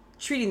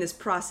treating this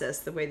process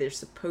the way they're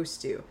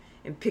supposed to,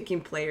 and picking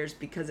players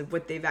because of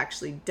what they've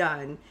actually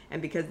done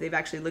and because they've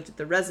actually looked at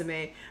the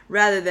resume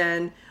rather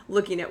than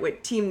looking at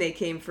what team they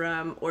came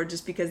from or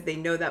just because they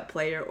know that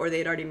player or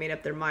they'd already made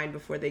up their mind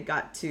before they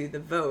got to the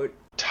vote.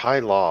 Ty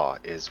Law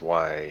is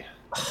why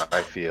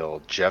I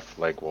feel Jeff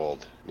Legwold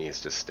needs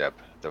to step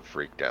the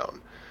freak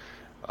down.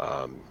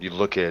 You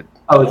look at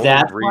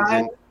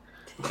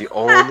the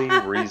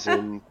only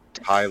reason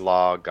Ty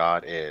Law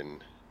got in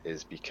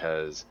is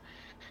because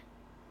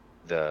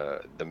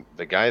the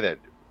guy that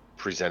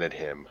presented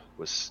him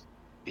was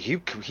he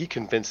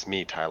convinced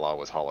me Ty Law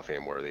was Hall of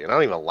Fame worthy, and I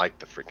don't even like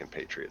the freaking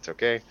Patriots,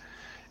 okay?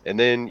 And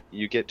then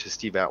you get to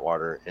Steve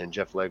Atwater and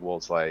Jeff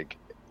Legwold's like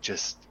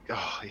he's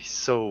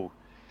so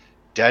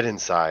dead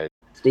inside.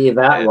 Steve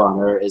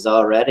Atwater is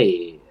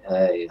already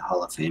a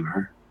Hall of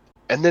Famer.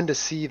 And then to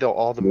see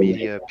all the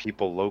media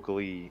people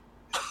locally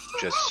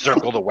just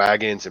circle the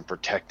wagons and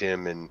protect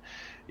him and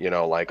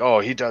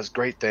he does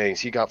great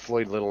things. He got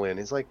Floyd Little in.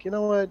 He's like, you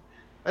know what?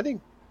 I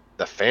think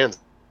the fans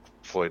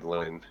Floyd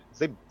Lynn,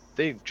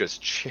 they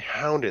just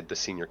hounded the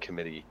senior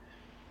committee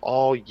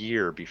all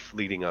year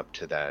leading up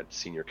to that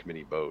senior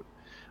committee vote.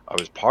 I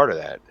was part of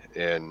that,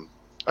 and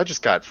I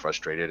just got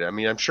frustrated. I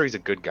mean, I'm sure he's a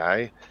good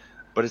guy,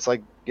 but it's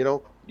like,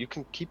 you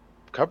can keep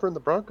covering the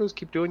Broncos,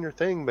 keep doing your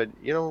thing, but,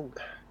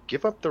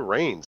 give up the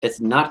reins. It's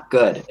not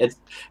good.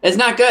 It's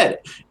not good.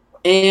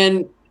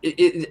 And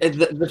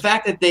the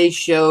fact that they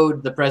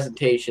showed the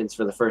presentations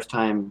for the first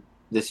time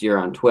this year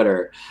on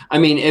Twitter, I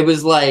mean, it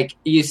was like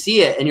you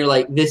see it and you're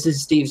like, this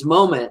is Steve's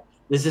moment.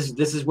 This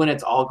is when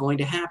it's all going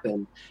to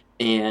happen.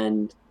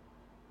 And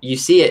you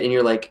see it and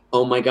you're like,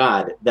 oh my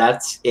God,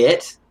 that's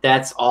it.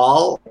 That's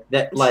all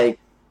that like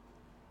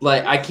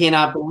I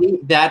cannot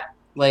believe that.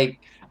 Like,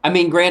 I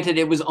mean, granted,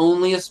 it was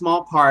only a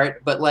small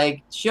part, but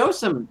like show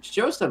some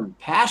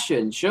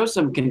passion, show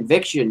some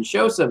conviction,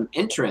 show some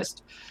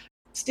interest.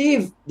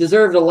 Steve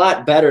deserved a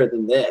lot better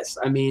than this.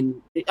 I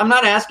mean, I'm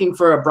not asking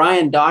for a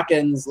Brian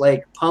Dawkins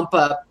like pump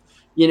up,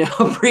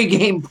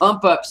 pregame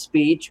pump up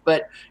speech,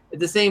 but at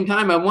the same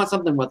time, I want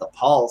something with a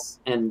pulse.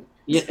 And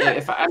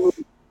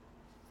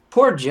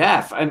poor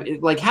Jeff. I mean,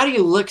 like, how do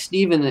you look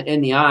Steve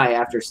in the eye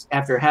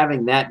after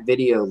having that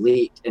video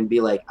leaked and be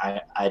like,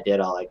 I did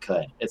all I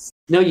could?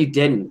 No, you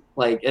didn't.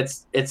 Like,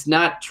 it's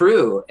not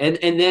true. And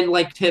then,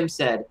 like Tim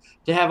said,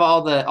 to have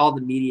all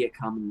the media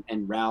come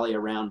and rally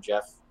around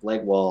Jeff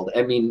Legwold.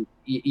 I mean,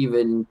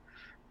 even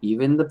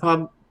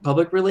the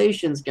public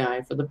relations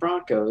guy for the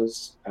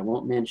Broncos, I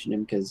won't mention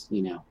him because,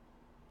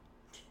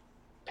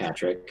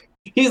 Patrick.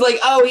 He's like,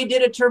 oh, he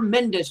did a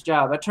tremendous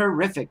job, a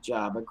terrific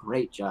job, a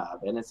great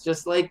job. And it's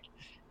just like,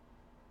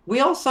 we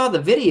all saw the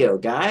video,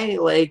 guy.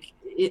 Like,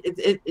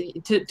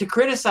 to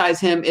criticize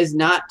him is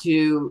not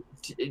to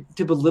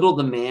belittle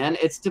the man.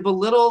 It's to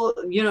belittle,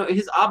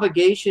 his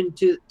obligation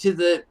to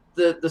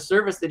the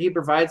service that he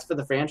provides for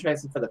the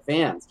franchise and for the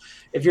fans.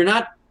 If you're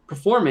not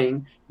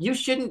performing, you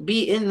shouldn't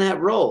be in that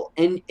role.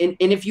 And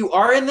if you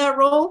are in that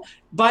role,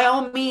 by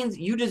all means,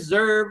 you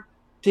deserve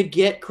to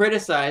get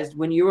criticized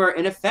when you are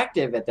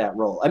ineffective at that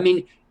role. I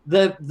mean,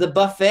 the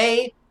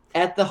buffet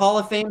at the Hall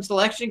of Fame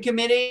selection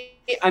committee,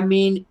 I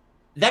mean,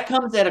 that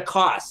comes at a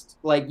cost.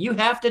 Like, you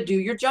have to do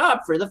your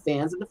job for the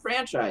fans of the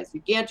franchise.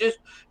 You can't just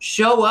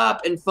show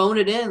up and phone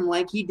it in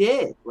like he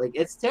did. Like,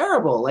 it's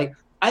terrible. Like,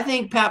 I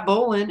think Pat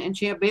Bowlen and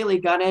Champ Bailey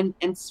got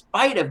in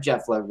spite of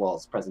Jeff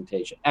Legwold's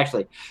presentation.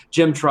 Actually,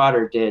 Jim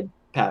Trotter did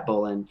Pat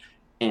Bowlen,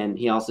 and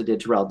he also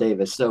did Terrell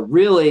Davis. So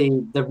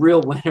really, the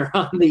real winner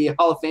on the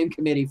Hall of Fame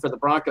committee for the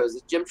Broncos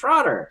is Jim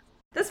Trotter.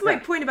 That's my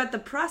point about the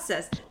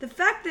process. The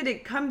fact that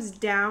it comes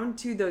down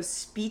to those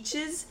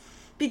speeches,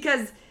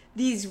 because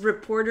these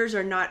reporters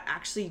are not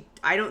actually,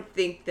 I don't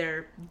think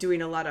they're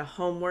doing a lot of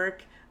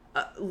homework,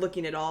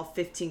 looking at all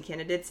 15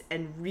 candidates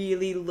and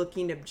really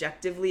looking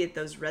objectively at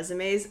those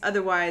resumes.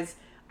 Otherwise,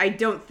 I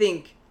don't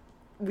think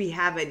we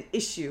have an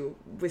issue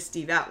with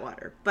Steve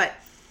Atwater. But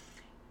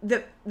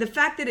the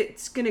fact that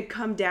it's going to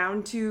come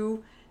down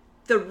to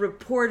the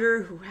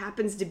reporter who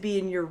happens to be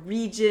in your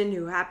region,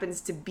 who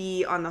happens to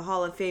be on the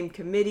Hall of Fame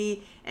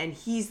committee, and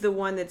he's the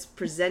one that's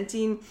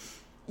presenting,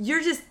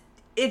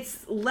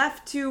 it's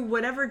left to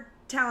whatever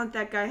talent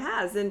that guy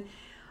has. And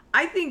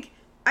I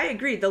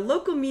agree. The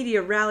local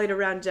media rallied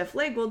around Jeff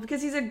Legwold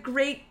because he's a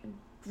great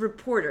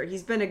reporter.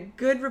 He's been a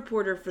good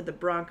reporter for the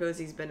Broncos.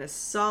 He's been a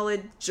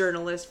solid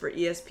journalist for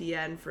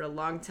ESPN for a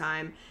long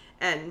time,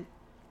 and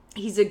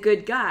he's a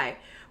good guy.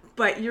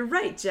 But you're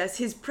right, Jess.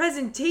 His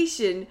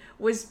presentation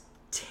was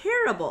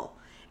terrible.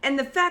 And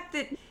the fact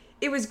that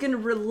it was going to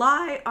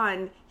rely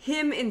on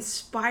him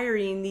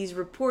inspiring these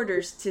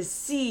reporters to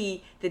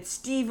see that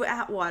Steve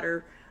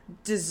Atwater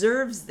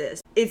deserves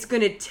this. It's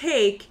going to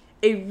take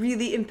a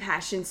really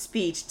impassioned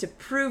speech to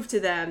prove to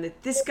them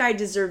that this guy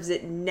deserves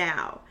it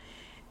now.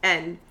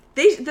 And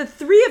the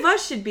three of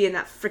us should be in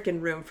that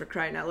frickin' room, for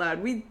crying out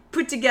loud. We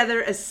put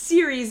together a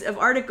series of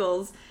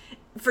articles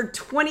for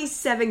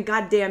 27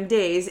 goddamn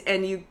days,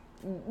 and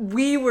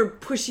we were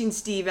pushing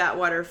Steve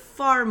Atwater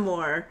far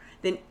more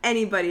than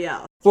anybody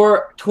else.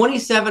 For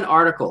 27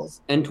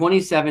 articles and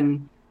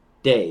 27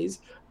 days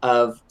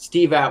of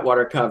Steve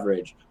Atwater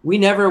coverage, we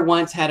never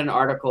once had an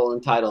article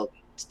entitled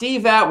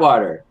Steve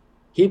Atwater,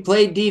 he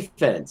played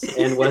defense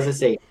and was a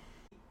safety.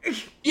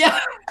 Yeah,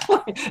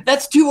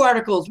 that's 2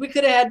 articles. We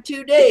could have had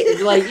 2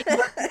 days. Like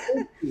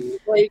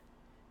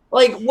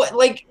what?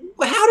 Like,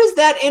 how does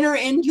that enter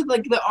into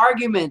like the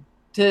argument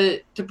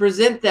to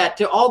present that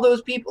to all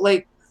those people?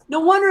 Like, no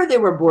wonder they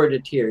were bored to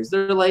tears.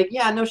 They're like,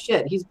 yeah, no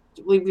shit.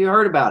 We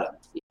heard about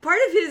him. Part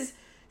of his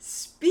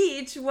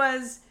speech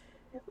was,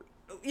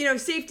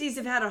 safeties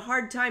have had a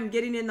hard time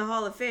getting in the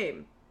Hall of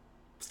Fame.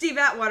 Steve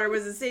Atwater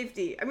was a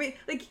safety. I mean,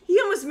 like, he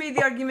almost made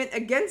the argument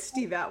against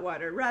Steve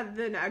Atwater rather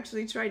than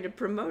actually trying to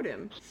promote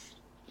him.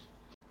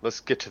 Let's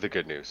get to the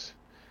good news.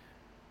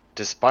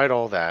 Despite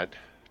all that,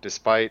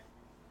 despite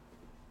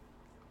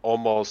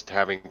almost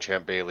having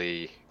Champ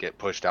Bailey get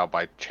pushed out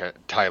by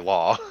Ty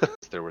Law,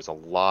 there was a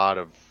lot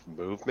of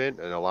movement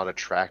and a lot of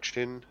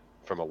traction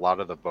from a lot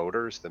of the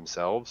voters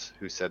themselves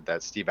who said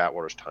that Steve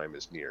Atwater's time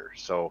is near.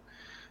 So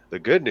the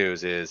good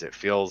news is it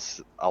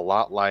feels a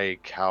lot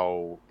like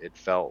how it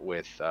felt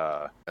with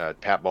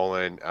Pat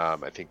Bowlen.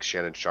 I think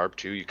Shannon Sharp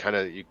too. You kind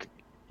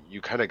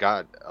of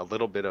got a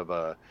little bit of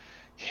a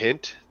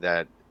hint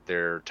that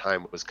their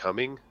time was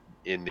coming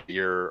in the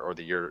year or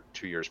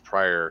 2 years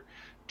prior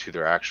to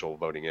their actual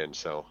voting in.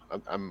 So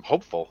I'm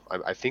hopeful.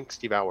 I think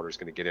Steve Atwater is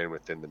going to get in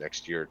within the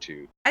next year or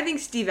two. I think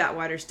Steve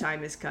Atwater's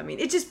time is coming.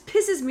 It just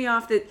pisses me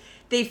off that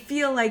they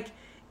feel like,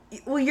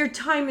 well, your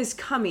time is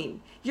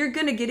coming. You're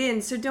going to get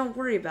in, so don't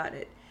worry about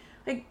it.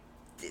 Like,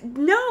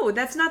 no,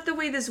 that's not the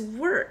way this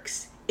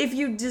works. If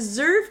you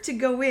deserve to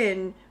go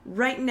in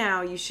right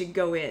now, you should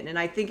go in. And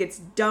I think it's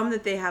dumb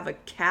that they have a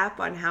cap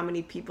on how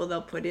many people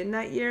they'll put in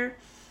that year.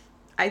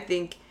 I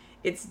think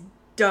it's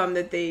dumb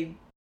that they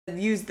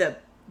use the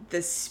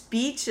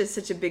speech as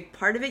such a big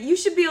part of it. You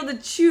should be able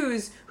to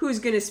choose who's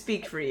going to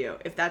speak for you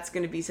if that's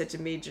going to be such a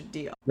major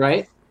deal.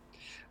 Right.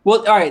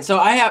 Well, all right. So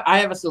I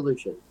have a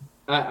solution.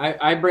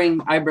 I bring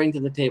to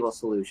the table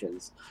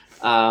solutions.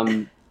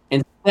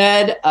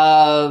 Instead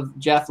of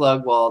Jeff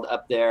Lugwald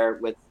up there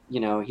with,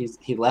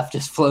 he left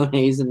his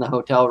Flonase in the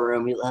hotel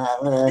room.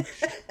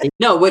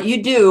 No, what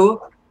you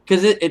do,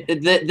 because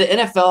the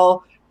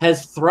NFL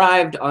has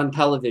thrived on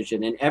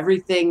television, and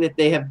everything that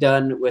they have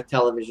done with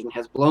television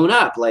has blown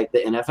up, like the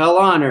NFL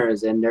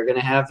honors, and they're going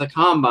to have the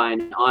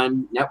combine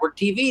on network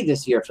TV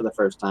this year for the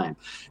first time.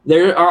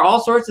 There are all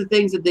sorts of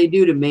things that they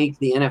do to make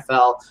the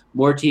NFL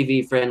more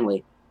TV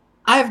friendly.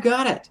 I've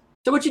got it.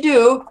 So what you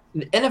do,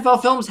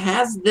 NFL Films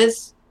has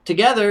this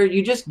together.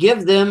 You just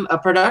give them a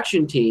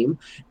production team,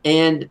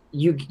 and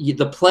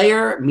the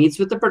player meets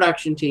with the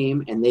production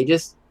team, and they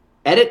just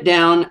edit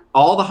down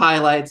all the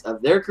highlights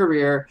of their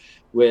career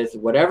with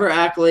whatever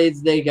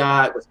accolades they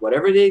got, with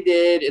whatever they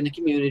did in the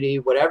community,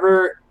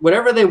 whatever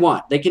they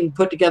want. They can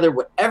put together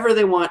whatever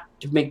they want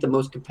to make the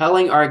most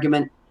compelling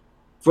argument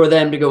for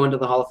them to go into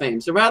the Hall of Fame.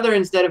 So rather,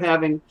 instead of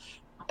having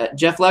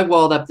Jeff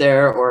Legwold up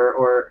there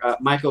or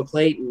Michael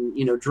Clayton,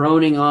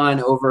 droning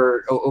on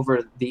over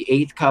the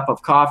 8th cup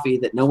of coffee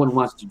that no one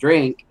wants to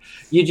drink,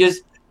 you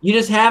just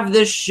have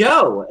this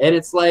show, and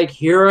it's like,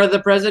 here are the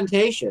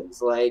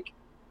presentations, like,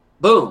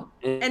 boom.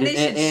 And they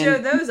should show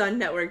those on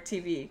network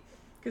TV.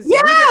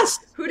 Yes!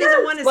 Who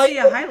doesn't want to see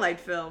a highlight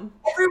film?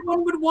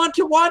 Everyone would want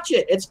to watch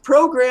it. It's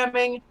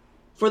programming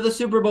for the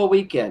Super Bowl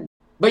weekend.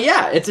 But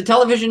yeah, it's a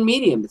television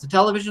medium. It's a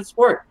television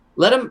sport.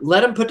 Let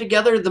them put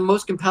together the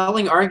most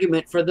compelling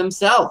argument for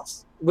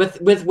themselves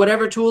with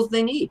whatever tools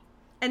they need.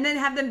 And then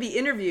have them be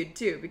interviewed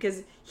too,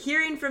 because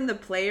hearing from the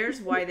players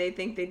why they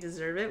think they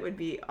deserve it would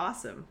be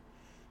awesome.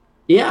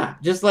 Yeah,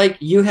 just like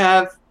you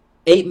have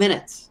 8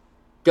 minutes.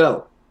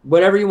 Go.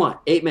 Whatever you want.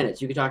 8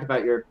 minutes. You can talk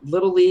about your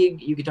little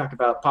league. You can talk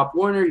about Pop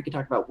Warner. You can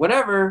talk about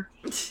whatever.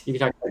 You can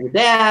talk about your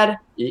dad,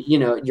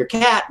 your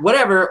cat,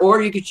 whatever.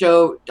 Or you could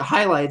show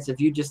highlights of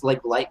you just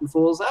like lighting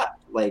fools up,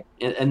 like,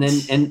 and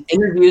then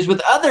interviews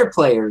with other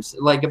players,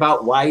 like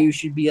about why you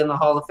should be in the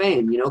Hall of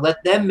Fame.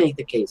 Let them make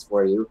the case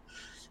for you.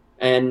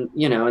 And,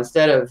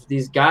 instead of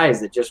these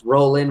guys that just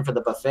roll in for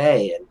the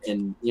buffet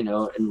and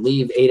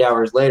leave 8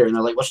 hours later and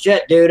they're like, well,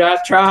 shit, dude,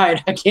 I've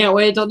tried. I can't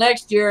wait till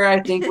next year. I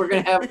think we're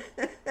going to have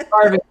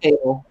carving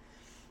table.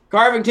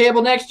 Carving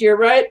table next year,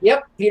 right?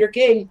 Yep, Peter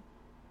King.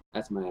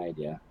 That's my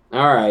idea.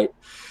 All right.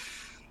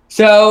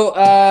 So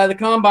the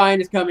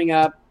Combine is coming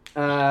up.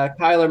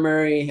 Kyler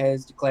Murray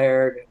has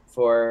declared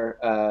for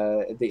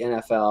the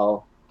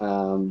NFL,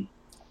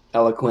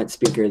 eloquent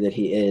speaker that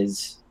he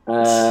is,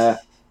 I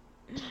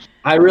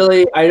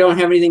don't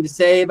have anything to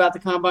say about the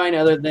combine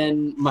other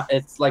than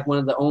it's like one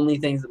of the only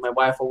things that my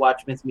wife will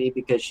watch with me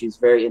because she's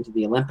very into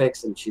the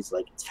Olympics, and she's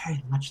like, it's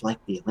very much like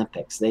the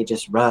Olympics. They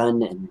just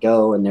run and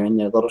go, and they're in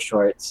their little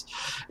shorts,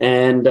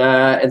 and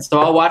so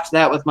I'll watch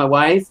that with my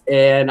wife,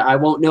 and I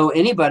won't know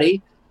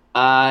anybody,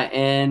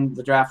 and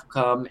the draft will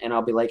come, and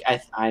I'll be like,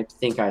 I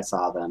think I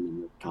saw them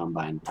in the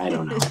combine. I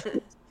don't know.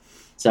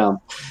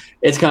 So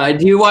it's kind of.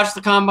 Do you watch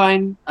the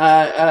combine,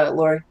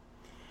 Lori?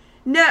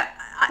 No,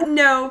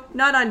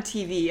 not on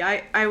TV.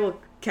 I will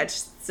catch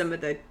some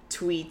of the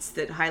tweets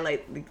that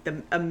highlight like,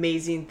 the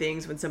amazing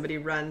things when somebody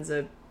runs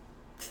a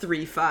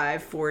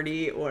 3.5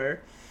 40,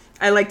 or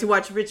I like to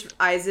watch Rich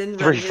Eisen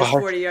run his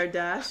 40-yard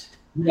dash.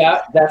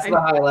 Yeah, that's the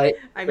highlight.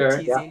 I'm sure,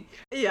 teasing.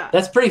 Yeah.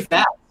 That's pretty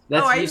fast.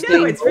 That's I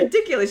know. It's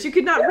ridiculous. You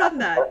could not run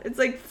that. It's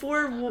like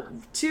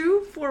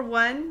 4.2,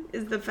 4.1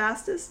 is the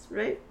fastest,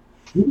 right?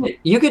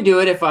 You could do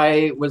it if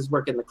I was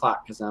working the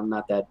clock because I'm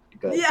not that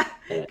good. Yeah,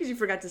 because you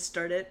forgot to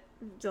start it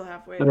until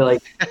halfway. I'd be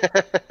like,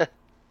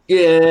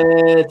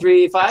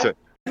 3.5.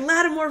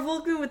 Lattimore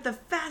Vulcan with the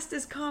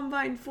fastest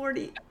combine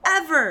 40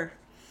 ever.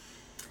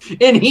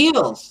 In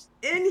heels.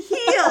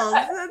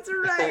 That's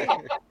right.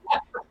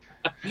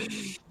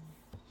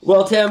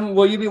 Well, Tim,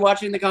 will you be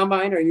watching the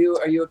combine? Are you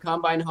a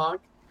combine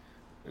honk?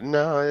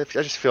 No, I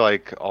just feel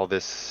like all the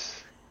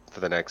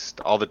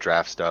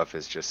draft stuff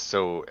is just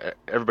so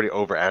everybody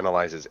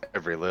overanalyzes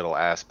every little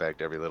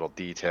aspect, every little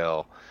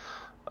detail.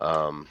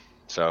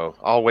 So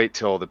I'll wait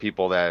till the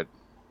people that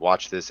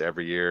watch this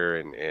every year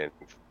and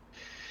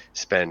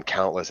spend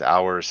countless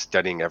hours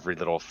studying every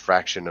little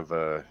fraction of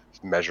a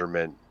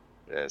measurement,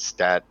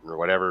 stat or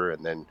whatever,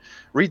 and then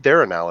read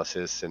their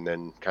analysis and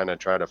then kind of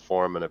try to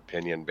form an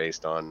opinion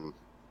based on,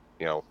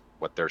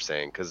 what they're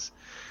saying. Because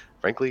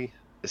frankly,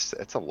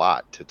 it's a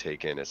lot to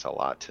take in. It's a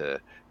lot to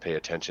pay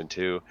attention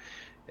to.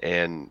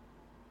 And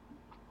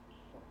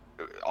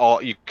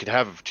you could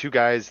have two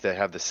guys that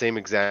have the same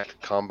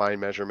exact combine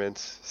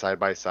measurements side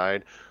by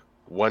side.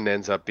 One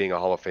ends up being a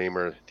Hall of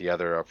Famer, the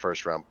other a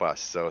first round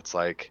bust. So it's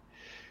like,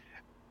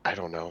 I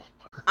don't know.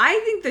 I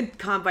think the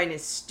combine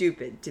is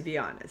stupid, to be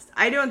honest.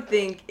 I don't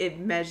think it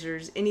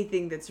measures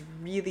anything that's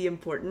really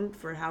important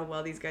for how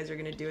well these guys are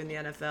going to do in the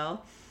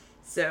NFL.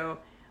 So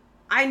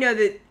I know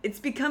that it's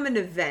become an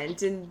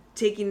event, and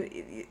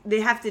they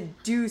have to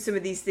do some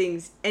of these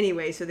things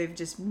anyway, so they've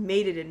just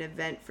made it an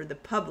event for the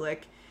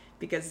public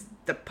because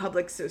the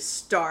public's so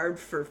starved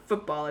for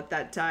football at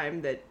that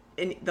time that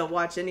they'll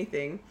watch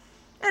anything.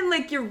 And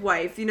like your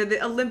wife, the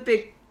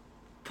Olympic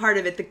part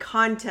of it, the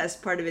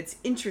contest part of it's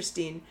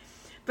interesting.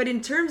 But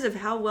in terms of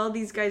how well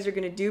these guys are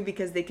going to do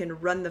because they can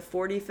run the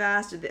 40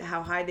 fast or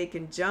how high they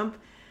can jump,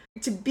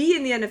 to be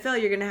in the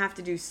NFL, you're going to have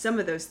to do some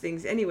of those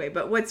things anyway.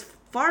 But what's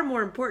far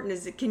more important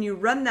is can you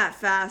run that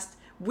fast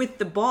with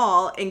the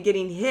ball and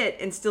getting hit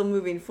and still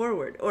moving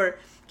forward? Or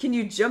can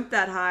you jump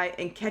that high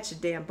and catch a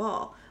damn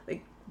ball?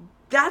 Like,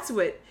 that's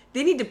what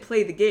they need to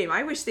play the game.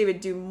 I wish they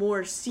would do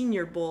more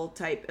Senior Bowl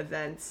type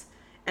events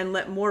and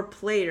let more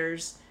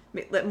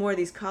of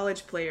these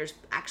college players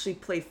actually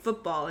play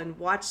football and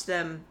watch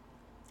them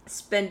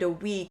spend a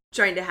week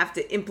trying to have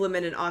to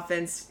implement an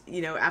offense,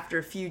 after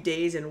a few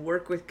days, and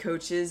work with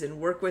coaches and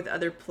work with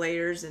other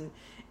players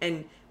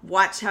and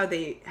watch how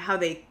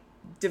they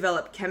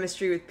develop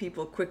chemistry with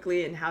people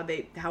quickly and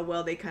how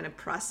well they kind of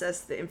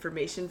process the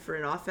information for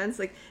an offense.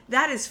 Like,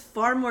 that is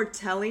far more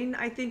telling,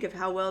 I think, of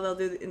how well they'll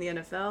do in the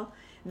NFL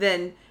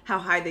than how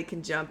high they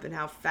can jump and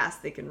how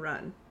fast they can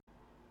run.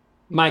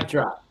 Mic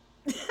drop.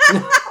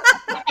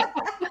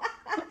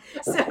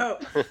 So,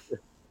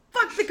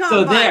 fuck the combine.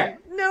 So there.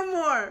 No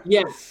more.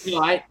 Yes.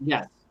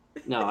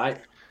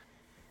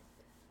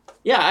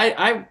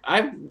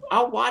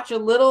 I'll watch a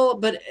little,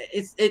 but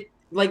it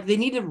like they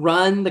need to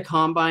run the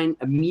combine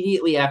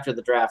immediately after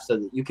the draft so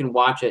that you can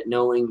watch it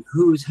knowing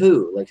who's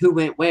who, like who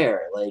went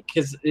where, like,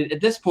 because at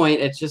this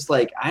point it's just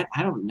like I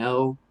don't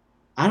know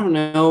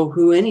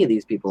who any of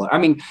these people are. I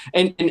mean,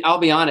 and I'll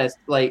be honest,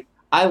 like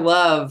I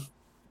love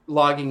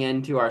logging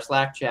into our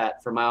Slack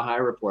chat for Mile High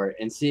Report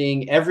and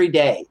seeing every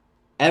day,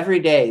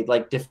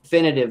 like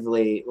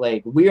definitively,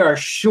 like we are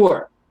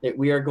sure that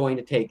we are going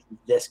to take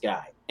this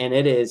guy, and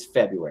it is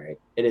February.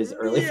 It is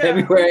early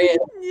February,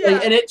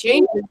 and it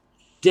changes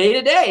day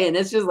to day, and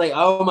it's just like,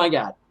 oh my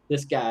God,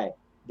 this guy,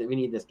 we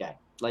need this guy.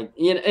 Like,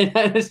 and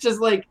it's just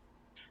like,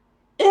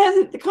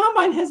 the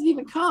combine hasn't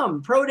even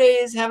come. Pro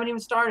days haven't even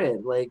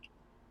started. Like,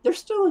 they're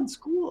still in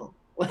school.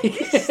 Like,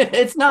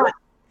 it's not.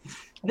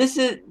 This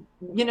is,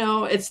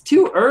 it's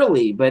too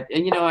early. But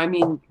I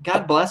mean,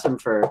 God bless them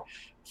for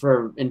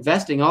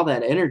investing all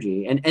that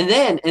energy, and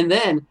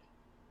then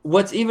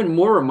what's even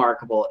more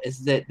remarkable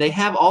is that they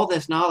have all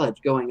this knowledge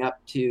going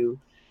up to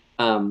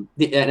and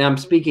I'm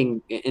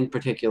speaking in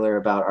particular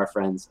about our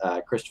friends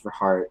Christopher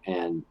Hart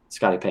and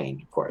Scotty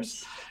Payne, of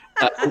course.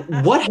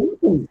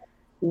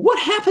 What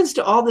happens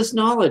to all this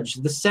knowledge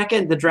the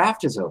second the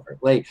draft is over?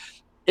 Like,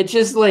 it's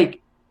just like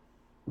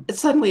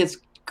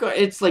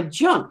it's like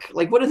junk.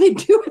 Like, what do they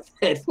do with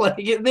it? Like,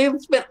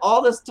 they've spent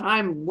all this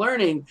time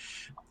learning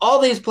all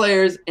these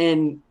players,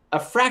 and a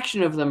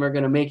fraction of them are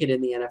going to make it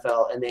in the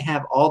NFL, and they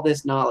have all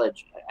this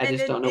knowledge. I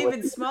just don't know.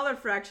 Even smaller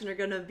fraction are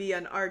going to be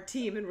on our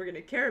team, and we're going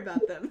to care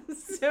about them.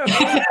 So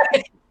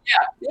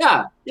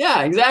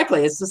yeah,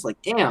 exactly. It's just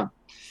like, damn.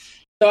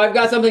 So I've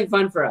got something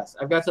fun for us.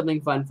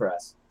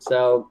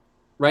 So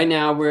right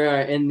now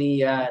we're in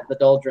the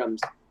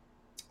doldrums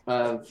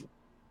of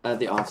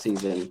the off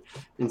season,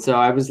 and so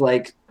I was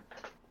like,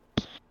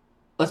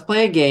 let's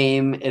play a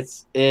game.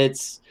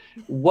 It's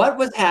what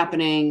was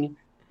happening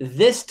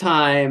this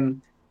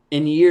time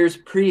in years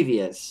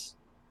previous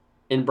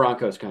in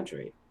Broncos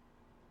country.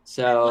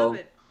 So I love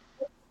it.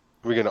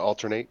 We're going to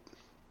alternate?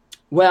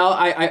 Well,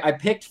 I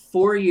picked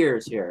 4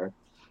 years here.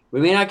 We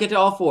may not get to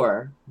all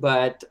 4,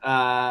 but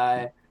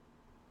I'll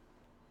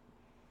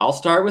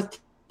start with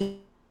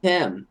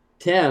Tim.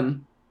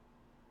 Tim,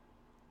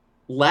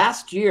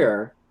 last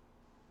year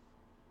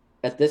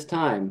at this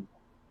time,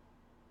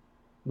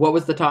 what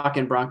was the talk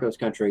in Broncos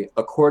country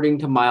according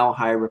to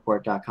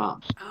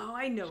MileHighReport.com? Oh,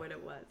 I know what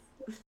it was.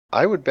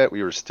 I would bet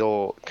we were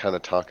still kind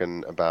of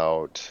talking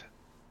about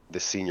the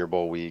Senior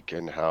Bowl week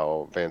and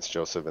how Vance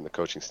Joseph and the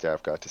coaching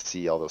staff got to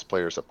see all those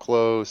players up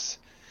close,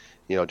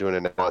 doing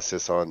an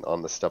analysis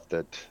on the stuff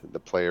that the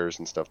players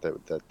and stuff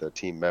that the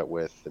team met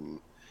with and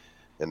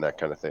that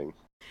kind of thing.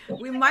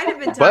 We might have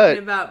been talking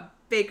about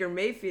Baker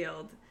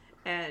Mayfield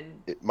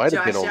and it might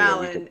have Josh been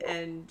Allen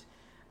and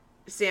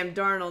Sam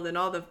Darnold and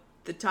all the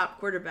top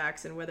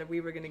quarterbacks and whether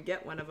we were going to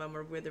get one of them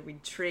or whether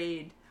we'd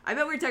trade. I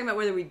bet we were talking about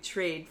whether we'd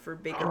trade for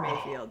Baker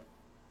Mayfield.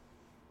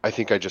 I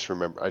think I just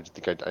remember. I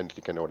think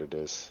I know what it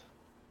is.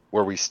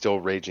 Were we still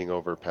raging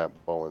over Pat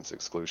Bowlen's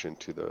exclusion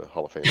to the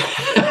Hall of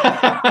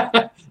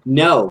Fame?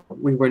 No,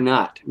 we were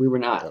not.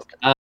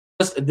 Okay.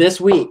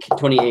 This week,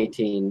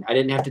 2018, I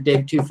didn't have to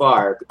dig too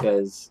far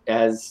because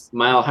as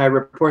Mile High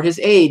Report has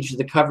aged,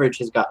 the coverage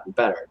has gotten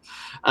better.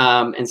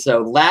 And so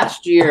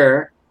last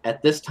year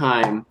at this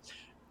time,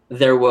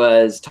 there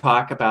was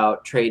talk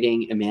about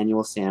trading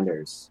Emmanuel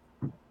Sanders.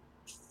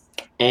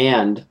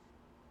 And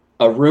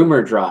a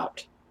rumor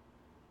dropped.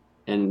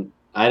 And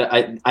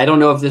I don't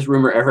know if this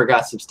rumor ever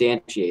got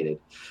substantiated,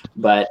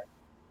 but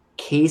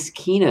Case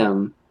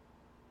Keenum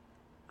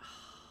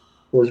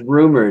was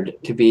rumored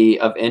to be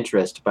of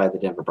interest by the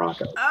Denver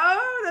Broncos.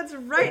 Oh, that's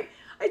right.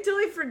 I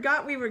totally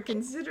forgot we were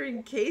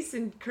considering Case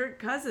and Kirk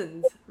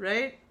Cousins,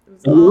 right?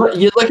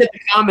 You look at the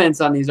comments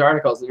on these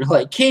articles and you're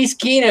like, Case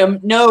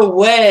Keenum, no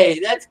way.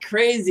 That's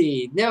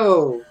crazy.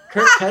 No.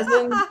 Kirk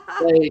Cousins?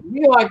 Like,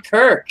 you want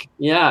Kirk.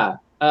 Yeah.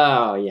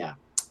 Oh, yeah.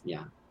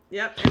 Yeah.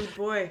 Yep. And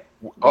boy.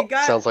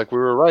 Sounds like we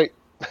were right.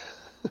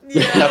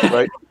 Yeah. Half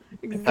right.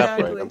 Exactly. Half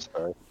right. I'm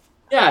sorry.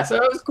 Yeah. So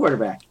it was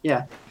quarterback.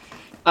 Yeah.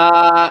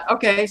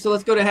 Okay. So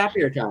let's go to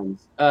happier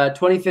times.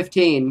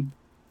 2015.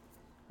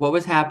 What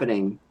was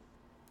happening,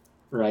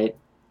 right,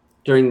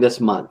 during this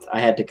month?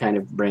 I had to kind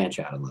of branch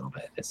out a little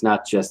bit. It's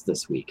not just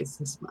this week. It's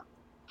this month.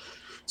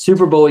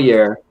 Super Bowl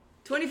year.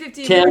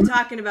 2015, Tim, we were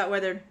talking about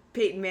whether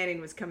Peyton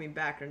Manning was coming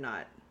back or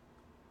not.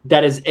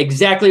 That is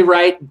exactly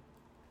right.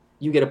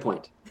 You get a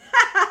point.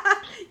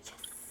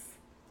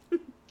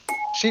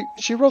 Yes.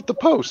 She wrote the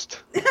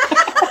post.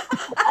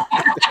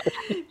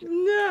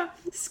 No,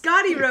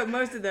 Scotty wrote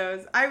most of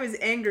those. I was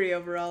angry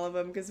over all of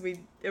them because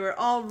they were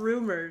all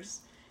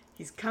rumors.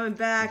 He's coming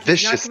back.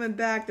 He's not coming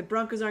back. The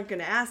Broncos aren't going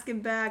to ask him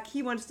back.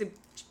 He wants to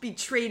be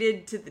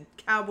traded to the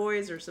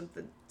Cowboys or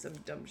something, some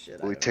dumb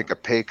shit. We take a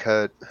pay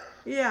cut.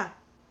 Yeah.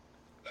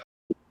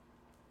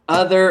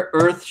 Other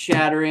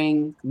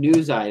earth-shattering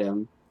news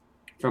item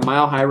from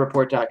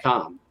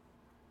MileHighReport.com.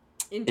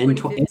 In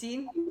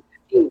 2015?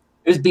 It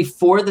was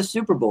before the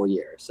Super Bowl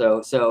year,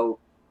 so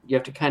you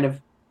have to kind of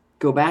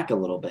go back a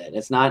little bit.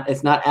 It's not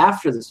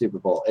after the Super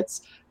Bowl.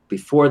 It's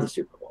before the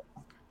Super Bowl.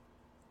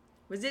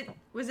 Was it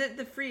was that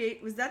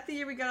the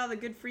year we got all the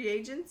good free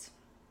agents?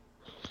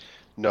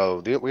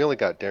 No, we only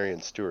got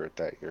Darian Stewart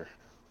that year.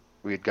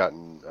 We had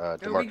gotten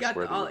DeMarcus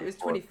Ware. It was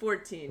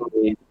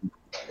 2014.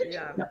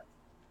 Yeah.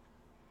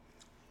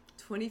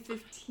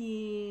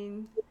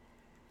 2015.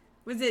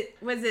 Was it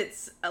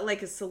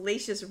like a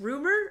salacious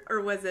rumor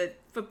or was it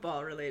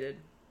football related?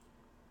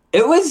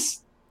 It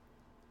was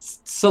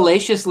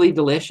salaciously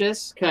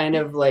delicious, kind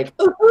of like.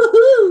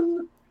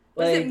 Was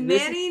it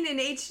Manning and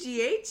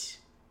HGH?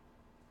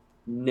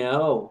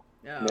 No.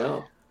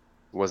 No.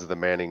 Was it the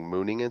Manning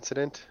mooning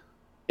incident?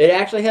 It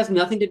actually has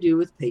nothing to do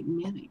with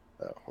Peyton Manning.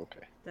 Oh,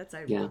 okay. That's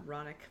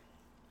ironic.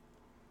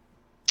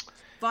 Yeah.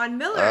 Von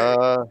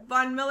Miller.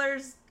 Von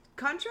Miller's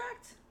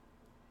contract?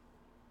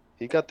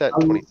 He got that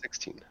in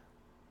 2016.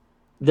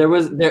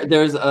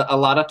 There's a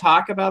lot of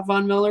talk about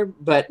Von Miller,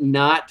 but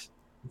not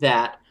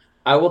that.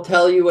 I will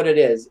tell you what it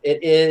is.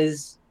 It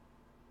is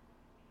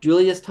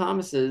Julius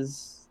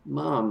Thomas's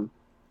mom.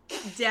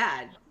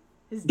 Dad.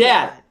 His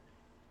dad.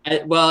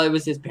 Well, it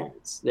was his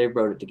parents. They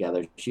wrote it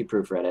together. She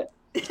proofread it.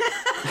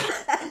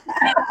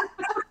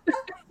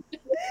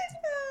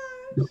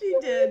 She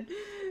did.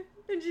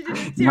 And she did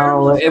a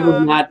terrible job. It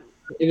was not.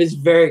 It was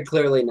very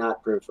clearly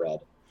not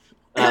proofread.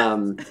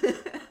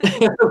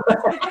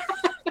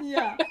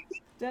 Yeah,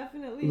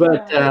 definitely.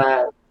 But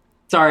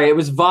Sorry, it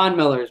was Von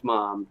Miller's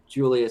mom,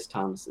 Julius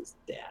Thomas's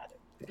dad,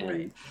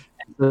 and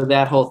so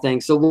that whole thing.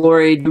 So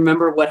Lori, do you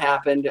remember what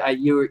happened?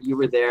 You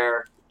were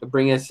there.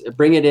 Bring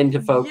it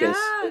into focus.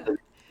 Yeah.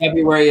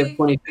 February of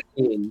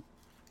 2015.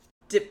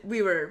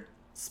 We were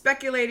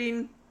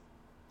speculating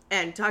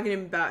and talking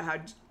about how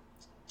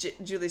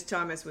Julius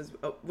Thomas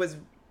was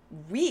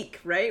weak,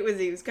 right?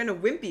 He was kind of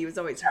wimpy. He was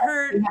always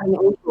hurt. He had an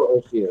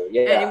ankle issue.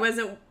 Yeah. And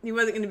he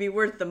wasn't going to be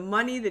worth the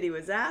money that he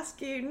was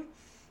asking.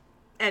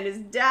 And his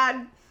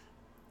dad,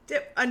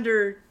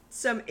 under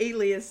some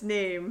alias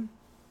name,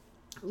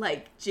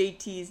 like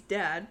JT's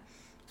dad,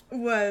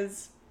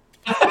 was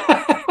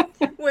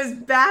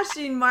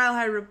bashing Mile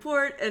High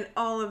Report and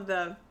all of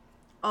the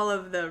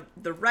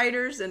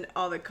writers and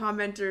all the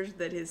commenters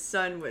that his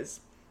son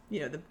was,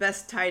 the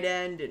best tight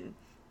end and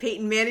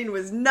Peyton Manning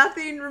was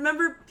nothing.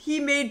 Remember, he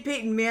made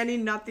Peyton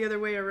Manning, not the other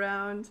way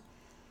around.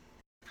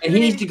 And he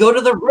needs to go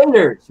to the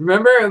Raiders.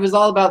 Remember, it was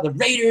all about the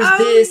Raiders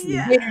this and the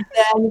Raiders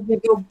that. He needs to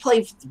go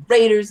play for the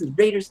Raiders. And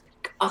the Raiders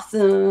are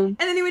awesome. And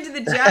then he went to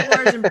the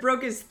Jaguars and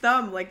broke his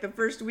thumb like the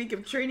first week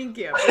of training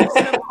camp.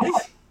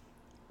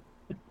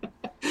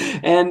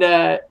 And and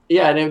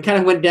it kind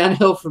of went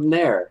downhill from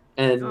there.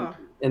 And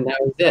that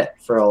was it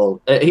for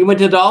old. He went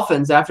to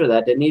Dolphins after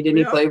that, didn't he? Didn't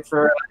he play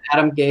for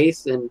Adam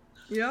Gase and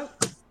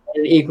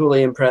an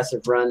equally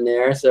impressive run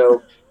there?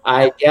 So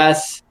I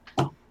guess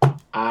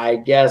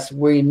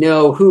we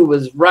know who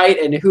was right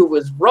and who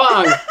was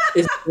wrong.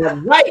 Is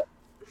right?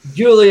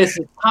 Julius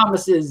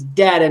Thomas's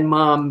dad and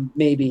mom,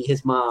 maybe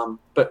his mom,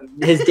 but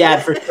his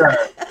dad for sure.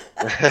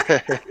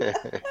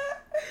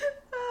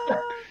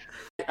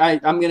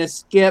 I'm gonna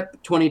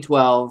skip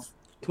 2012.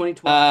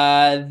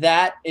 2012.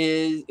 That's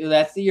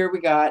the year we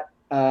got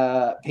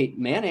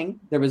Peyton Manning.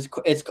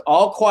 It's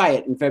all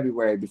quiet in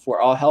February before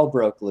all hell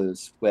broke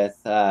loose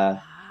with the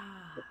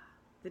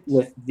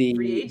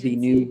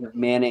news of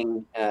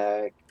Manning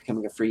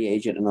becoming a free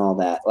agent and all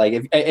that.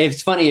 Like,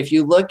 it's funny if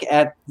you look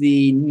at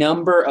the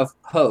number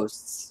of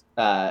posts.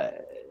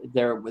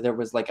 There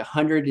was like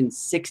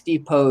 160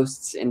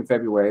 posts in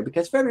February,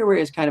 because February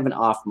is kind of an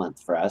off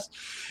month for us.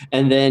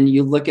 And then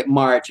you look at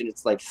March and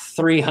it's like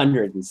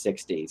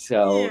 360.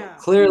 So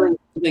clearly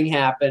something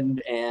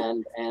happened,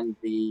 and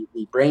the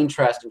brain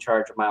trust in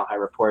charge of Mile High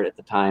Report at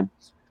the time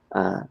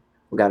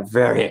got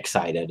very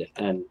excited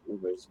and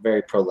was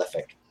very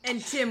prolific. And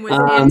Tim was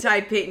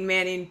anti-Peyton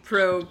Manning,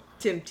 pro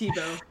Tim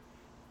Tebow.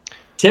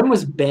 Tim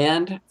was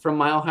banned from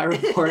Mile High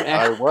Report.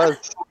 I was.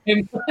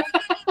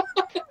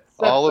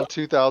 All of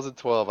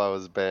 2012, I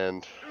was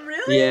banned.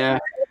 Really? Yeah.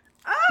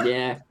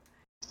 Yeah.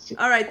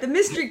 All right, the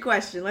mystery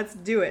question. Let's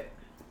do it.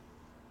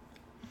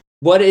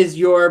 What is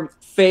your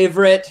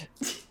favorite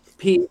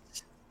piece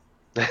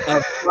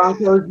of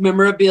Broncos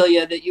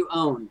memorabilia that you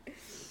own?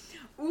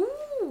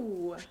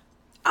 Ooh.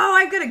 Oh,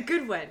 I got a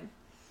good one.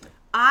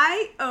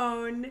 I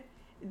own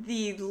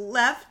the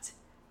left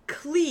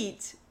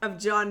cleat of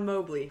John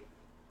Mobley.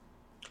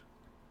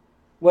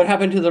 What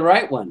happened to the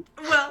right one?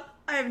 Well,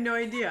 I have no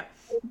idea.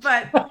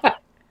 But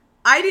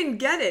I didn't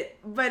get it.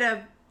 But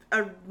a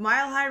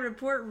Mile High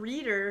Report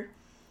reader,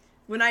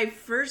 when I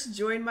first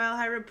joined Mile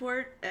High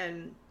Report,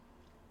 and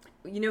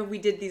we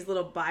did these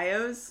little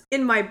bios.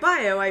 In my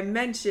bio, I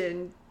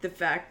mentioned the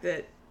fact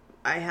that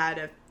I had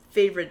a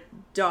favorite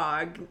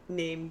dog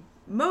named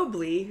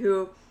Mobley,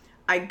 who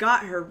I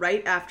got her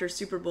right after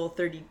Super Bowl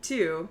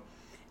 32.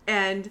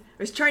 And I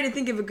was trying to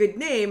think of a good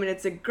name, and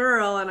it's a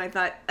girl, and I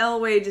thought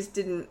Elway just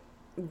didn't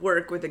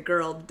work with a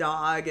girl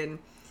dog, and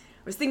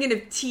I was thinking of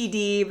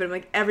TD, but I'm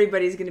like,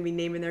 everybody's going to be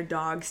naming their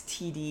dogs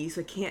TD,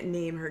 so I can't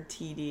name her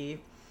TD.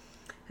 And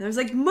I was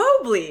like,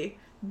 Mobley!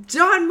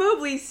 John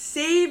Mobley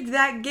saved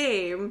that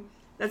game.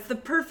 That's the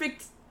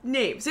perfect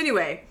name. So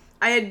anyway,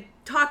 I had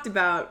talked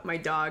about my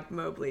dog,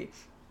 Mobley.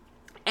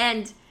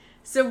 And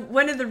so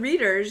one of the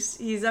readers,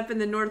 he's up in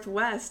the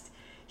Northwest,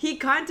 he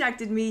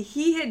contacted me.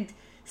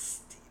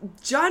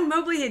 John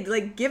Mobley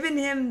had given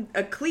him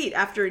a cleat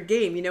after a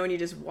game, when you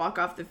just walk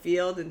off the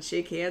field and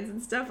shake hands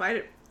and stuff.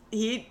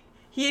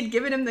 He had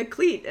given him the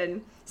cleat,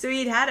 and so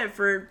he'd had it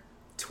for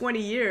 20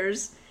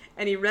 years,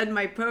 and he read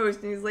my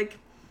post, and he's like,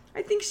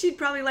 I think she'd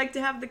probably like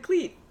to have the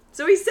cleat.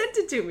 So he sent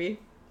it to me,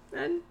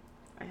 and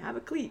I have a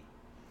cleat.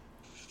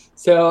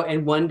 So,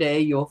 and one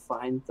day you'll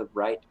find the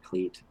right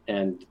cleat,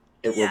 and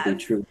it will be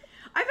true.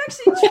 I've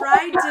actually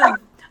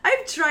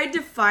tried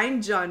to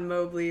find John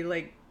Mobley,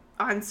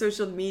 on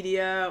social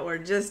media or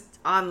just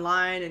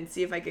online, and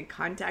see if I could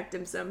contact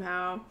him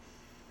somehow.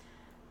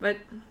 But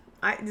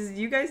do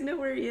you guys know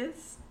where he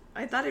is?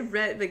 I thought I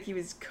read he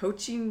was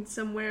coaching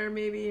somewhere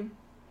maybe.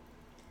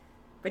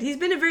 But he's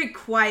been a very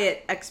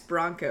quiet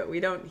ex-Bronco. We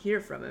don't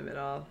hear from him at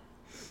all.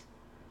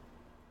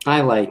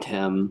 I liked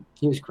him.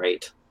 He was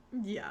great.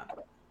 Yeah.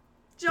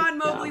 John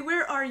Mobley,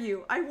 where are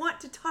you? I want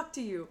to talk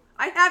to you.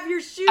 I have your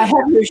shoe.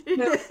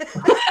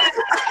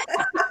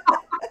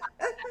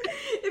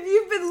 If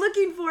you've been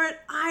looking for it,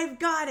 I've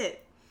got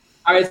it.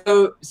 All right,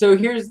 so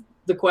here's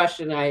the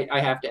question I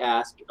have to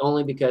ask,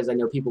 only because I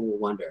know people will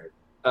wonder.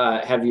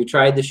 Have you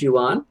tried the shoe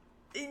on?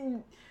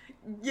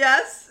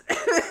 Yes.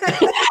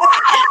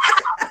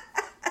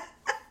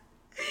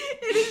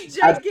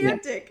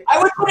 gigantic.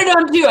 I would put it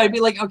on too. I'd be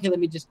like, okay, let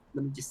me just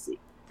see.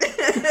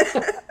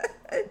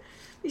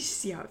 You should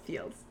see how it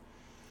feels.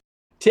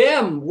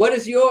 Tim, what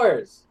is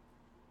yours?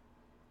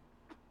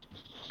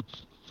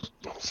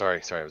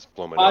 Sorry, I was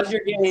blowing my Pause nose.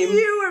 your game.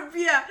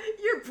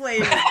 You're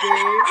playing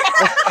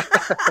the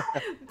game.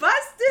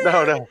 Busted.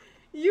 No.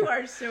 You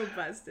are so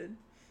busted.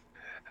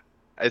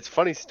 It's a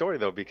funny story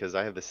though, because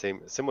I have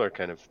the similar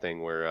kind of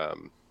thing where a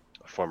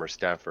former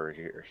staffer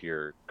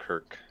here,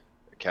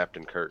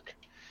 Captain Kirk,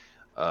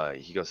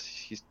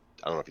 he's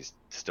I don't know if he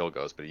still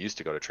goes, but he used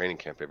to go to training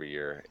camp every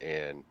year.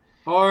 And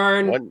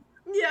Horn.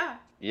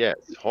 Yes,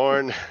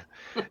 Horn.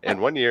 And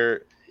one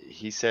year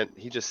he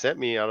just sent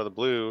me out of the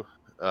blue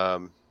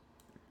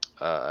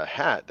a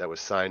hat that was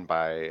signed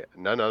by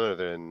none other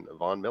than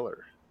Von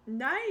Miller.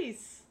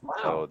 Nice. Wow.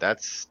 So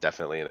that's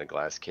definitely in a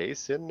glass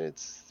case, and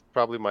it's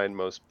probably my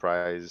most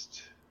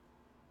prized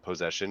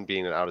possession.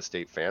 Being an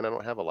out-of-state fan, I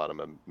don't have a lot of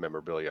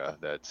memorabilia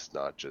that's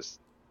not just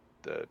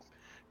the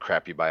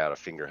crap you buy out of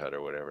Fingerhut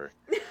or whatever.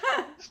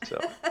 So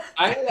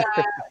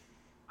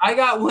I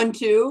got one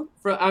too.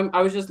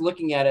 I was just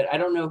looking at it. I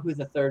don't know who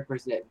the third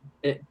person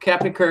is.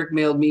 Captain Kirk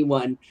mailed me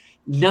one.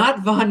 Not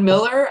Von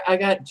Miller. I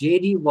got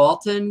J.D.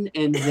 Walton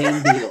and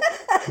Zane Beadle.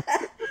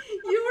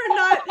 You were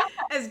not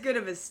as good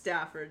of a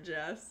staffer,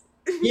 Jess.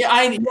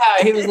 Yeah,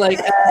 he was like,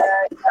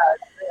 there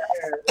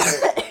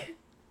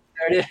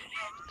it is.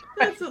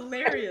 That's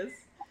hilarious.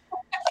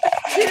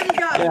 Tim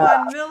got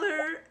Von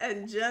Miller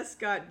and Jess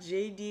got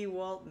J.D.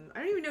 Walton. I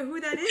don't even know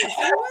who that is. Who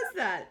was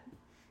that?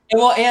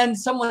 Well, and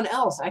someone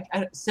else. He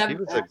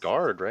was a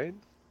guard, right?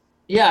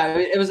 Yeah,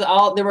 it was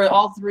all. There were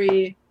all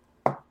three.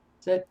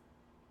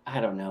 I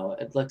don't know.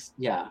 It looks.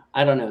 Yeah,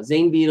 I don't know.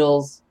 Zane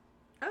Beadles.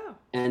 Oh.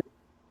 And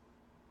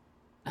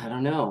I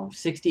don't know.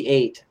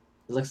 68.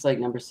 It looks like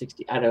number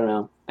 60. I don't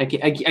know. I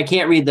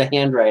can't read the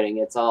handwriting.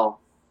 It's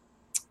all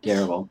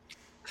terrible.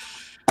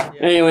 Yeah.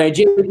 Anyway,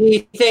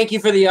 JD, thank you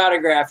for the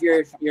autograph.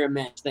 You're a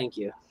match. Thank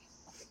you.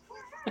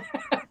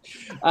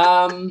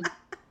 I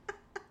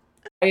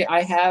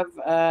have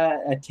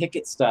a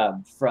ticket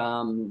stub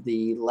from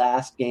the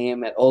last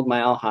game at Old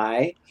Mile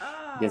High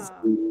against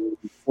the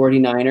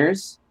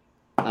 49ers.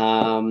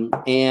 And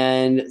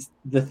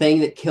the thing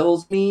that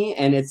kills me,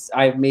 and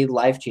I've made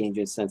life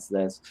changes since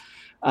this.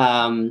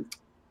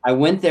 I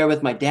went there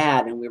with my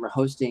dad, and we were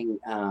hosting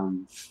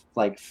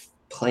like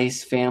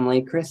Place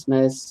Family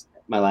Christmas.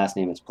 My last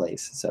name is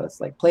Place, so it's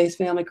like Place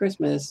Family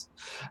Christmas.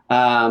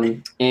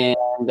 And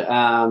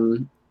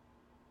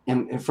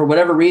for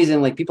whatever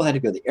reason, like people had to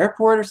go to the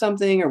airport or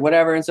something or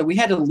whatever, and so we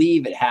had to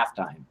leave at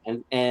halftime.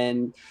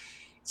 And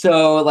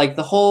so like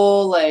the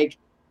whole like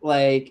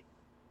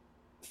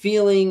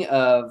feeling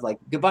of like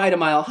goodbye to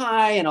Mile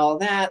High and all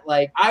that,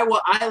 like I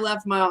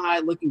left Mile High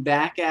looking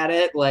back at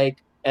it like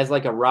as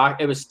like a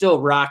rock. It was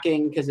still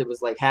rocking because it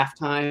was like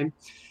halftime,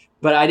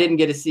 but I didn't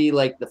get to see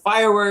like the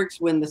fireworks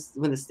when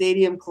the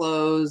stadium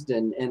closed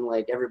and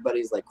like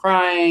everybody's like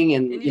crying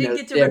and you didn't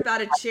get to rip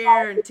out a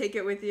chair and take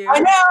it with you. I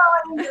know,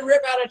 I didn't get to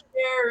rip out a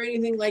chair or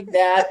anything like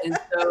that. And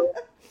so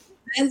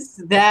since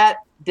that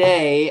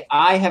day,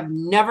 I have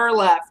never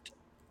left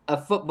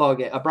a football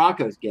game, a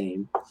Broncos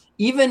game,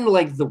 even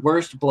like the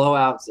worst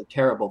blowouts of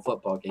terrible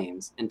football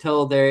games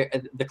until the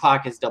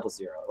clock is 00.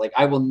 Like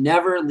I will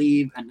never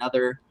leave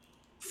another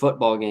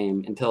football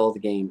game until the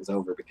game is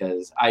over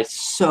because I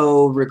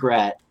so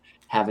regret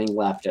having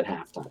left at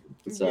halftime.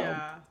 So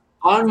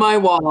on my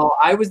wall,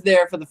 I was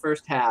there for the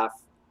first half,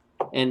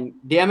 and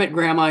damn it,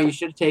 Grandma, you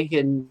should have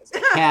taken a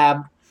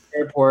cab,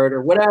 airport,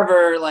 or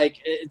whatever. Like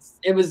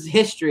it was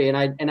history,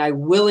 and I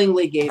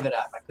willingly gave it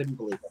up. I couldn't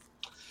believe it.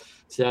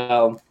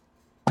 So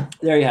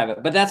there you have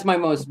it. But that's my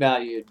most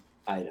valued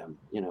item,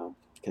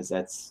 because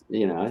that's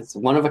it's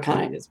one of a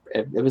kind.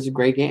 It was a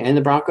great game, and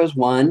the Broncos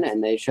won,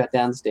 and they shut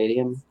down the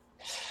stadium.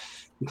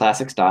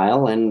 Classic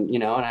style, and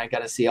and I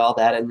got to see all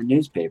that in the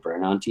newspaper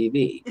and on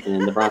TV,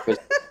 and the Broncos.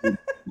 And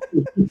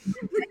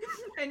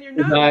you're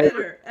not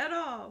bitter at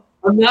all.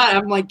 I'm not.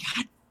 I'm like,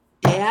 God,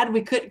 Dad,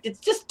 we could. It's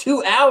just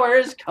 2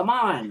 hours. Come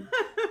on.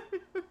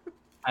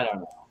 I don't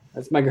know.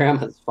 That's my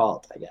grandma's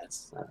fault, I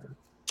guess.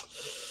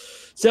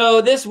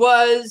 So this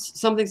was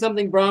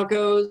something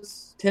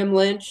Broncos. Tim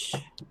Lynch,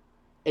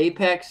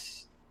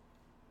 Apex.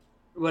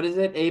 What is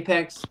it?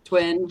 Apex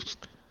Twin.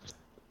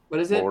 What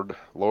is it?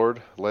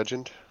 Lord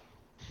Legend.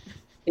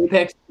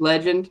 Apex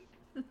Legend.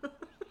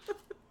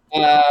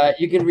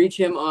 You can reach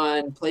him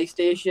on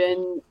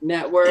PlayStation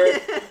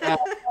Network.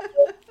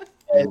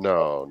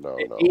 No.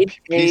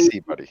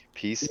 PC, buddy.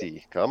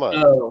 PC. Come on.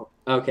 Oh,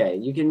 okay.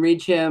 You can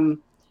reach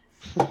him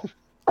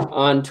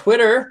on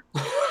Twitter,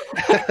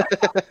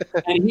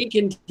 and he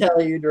can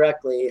tell you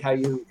directly how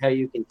you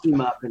can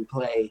team up and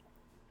play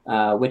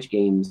which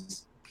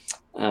games.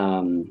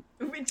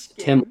 Which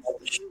Tim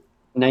games?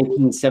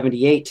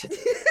 1978.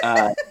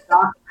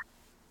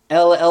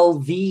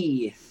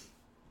 LLV.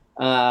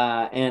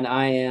 And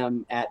I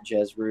am at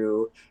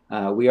Jezru.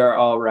 We are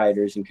all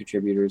writers and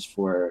contributors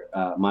for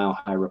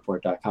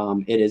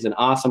MileHighReport.com. It is an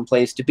awesome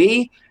place to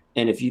be.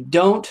 And if you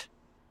don't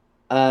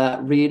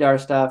read our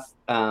stuff,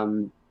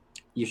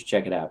 you should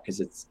check it out because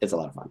it's a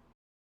lot of fun.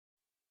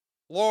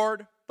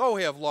 Lord, though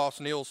we have lost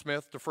Neil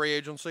Smith to free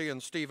agency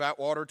and Steve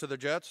Atwater to the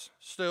Jets,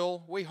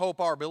 still, we hope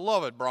our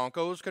beloved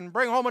Broncos can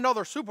bring home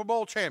another Super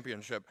Bowl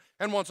championship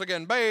and once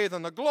again bathe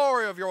in the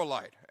glory of your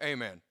light.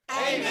 Amen.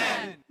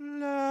 Amen.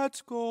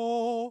 Let's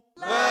go.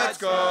 Let's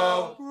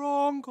go.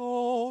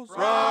 Broncos.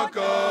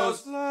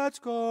 Broncos. Let's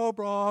go,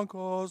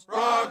 Broncos.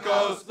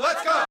 Broncos.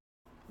 Let's go.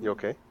 You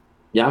okay?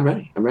 Yeah, I'm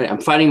ready. I'm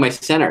fighting my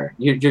center.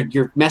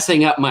 You're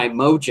messing up my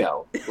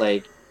mojo.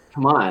 Like,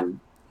 come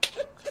on.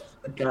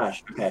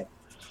 Gosh. Okay.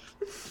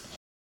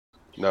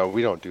 No,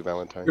 we don't do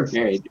Valentine's. We're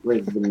married.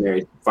 We've been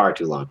married far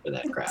too long for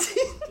that crap.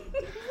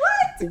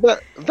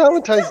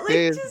 Valentine's Like,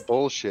 Day is just-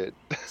 bullshit.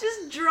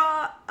 Just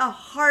draw a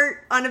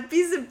heart on a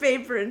piece of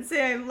paper and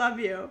say I love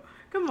you.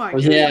 Come on.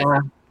 guys. Yeah.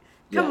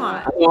 Come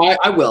on. Oh,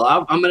 I will.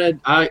 I'm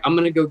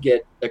gonna go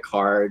get a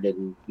card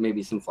and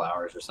maybe some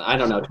flowers or something. I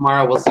don't know.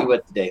 Tomorrow we'll see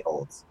what the day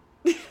holds.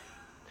 The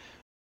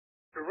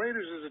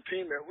Raiders is a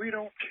team that we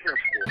don't care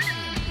for.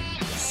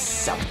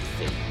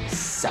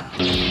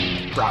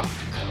 Something Bronco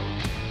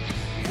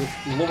with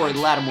Lord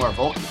Lattimore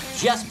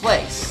Volkman, Jess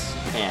Place,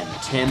 and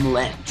Tim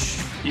Lynch.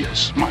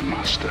 Yes, my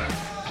master.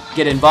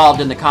 Get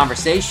involved in the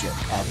conversation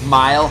at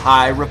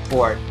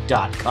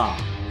milehighreport.com.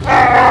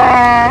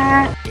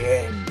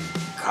 Incomplete.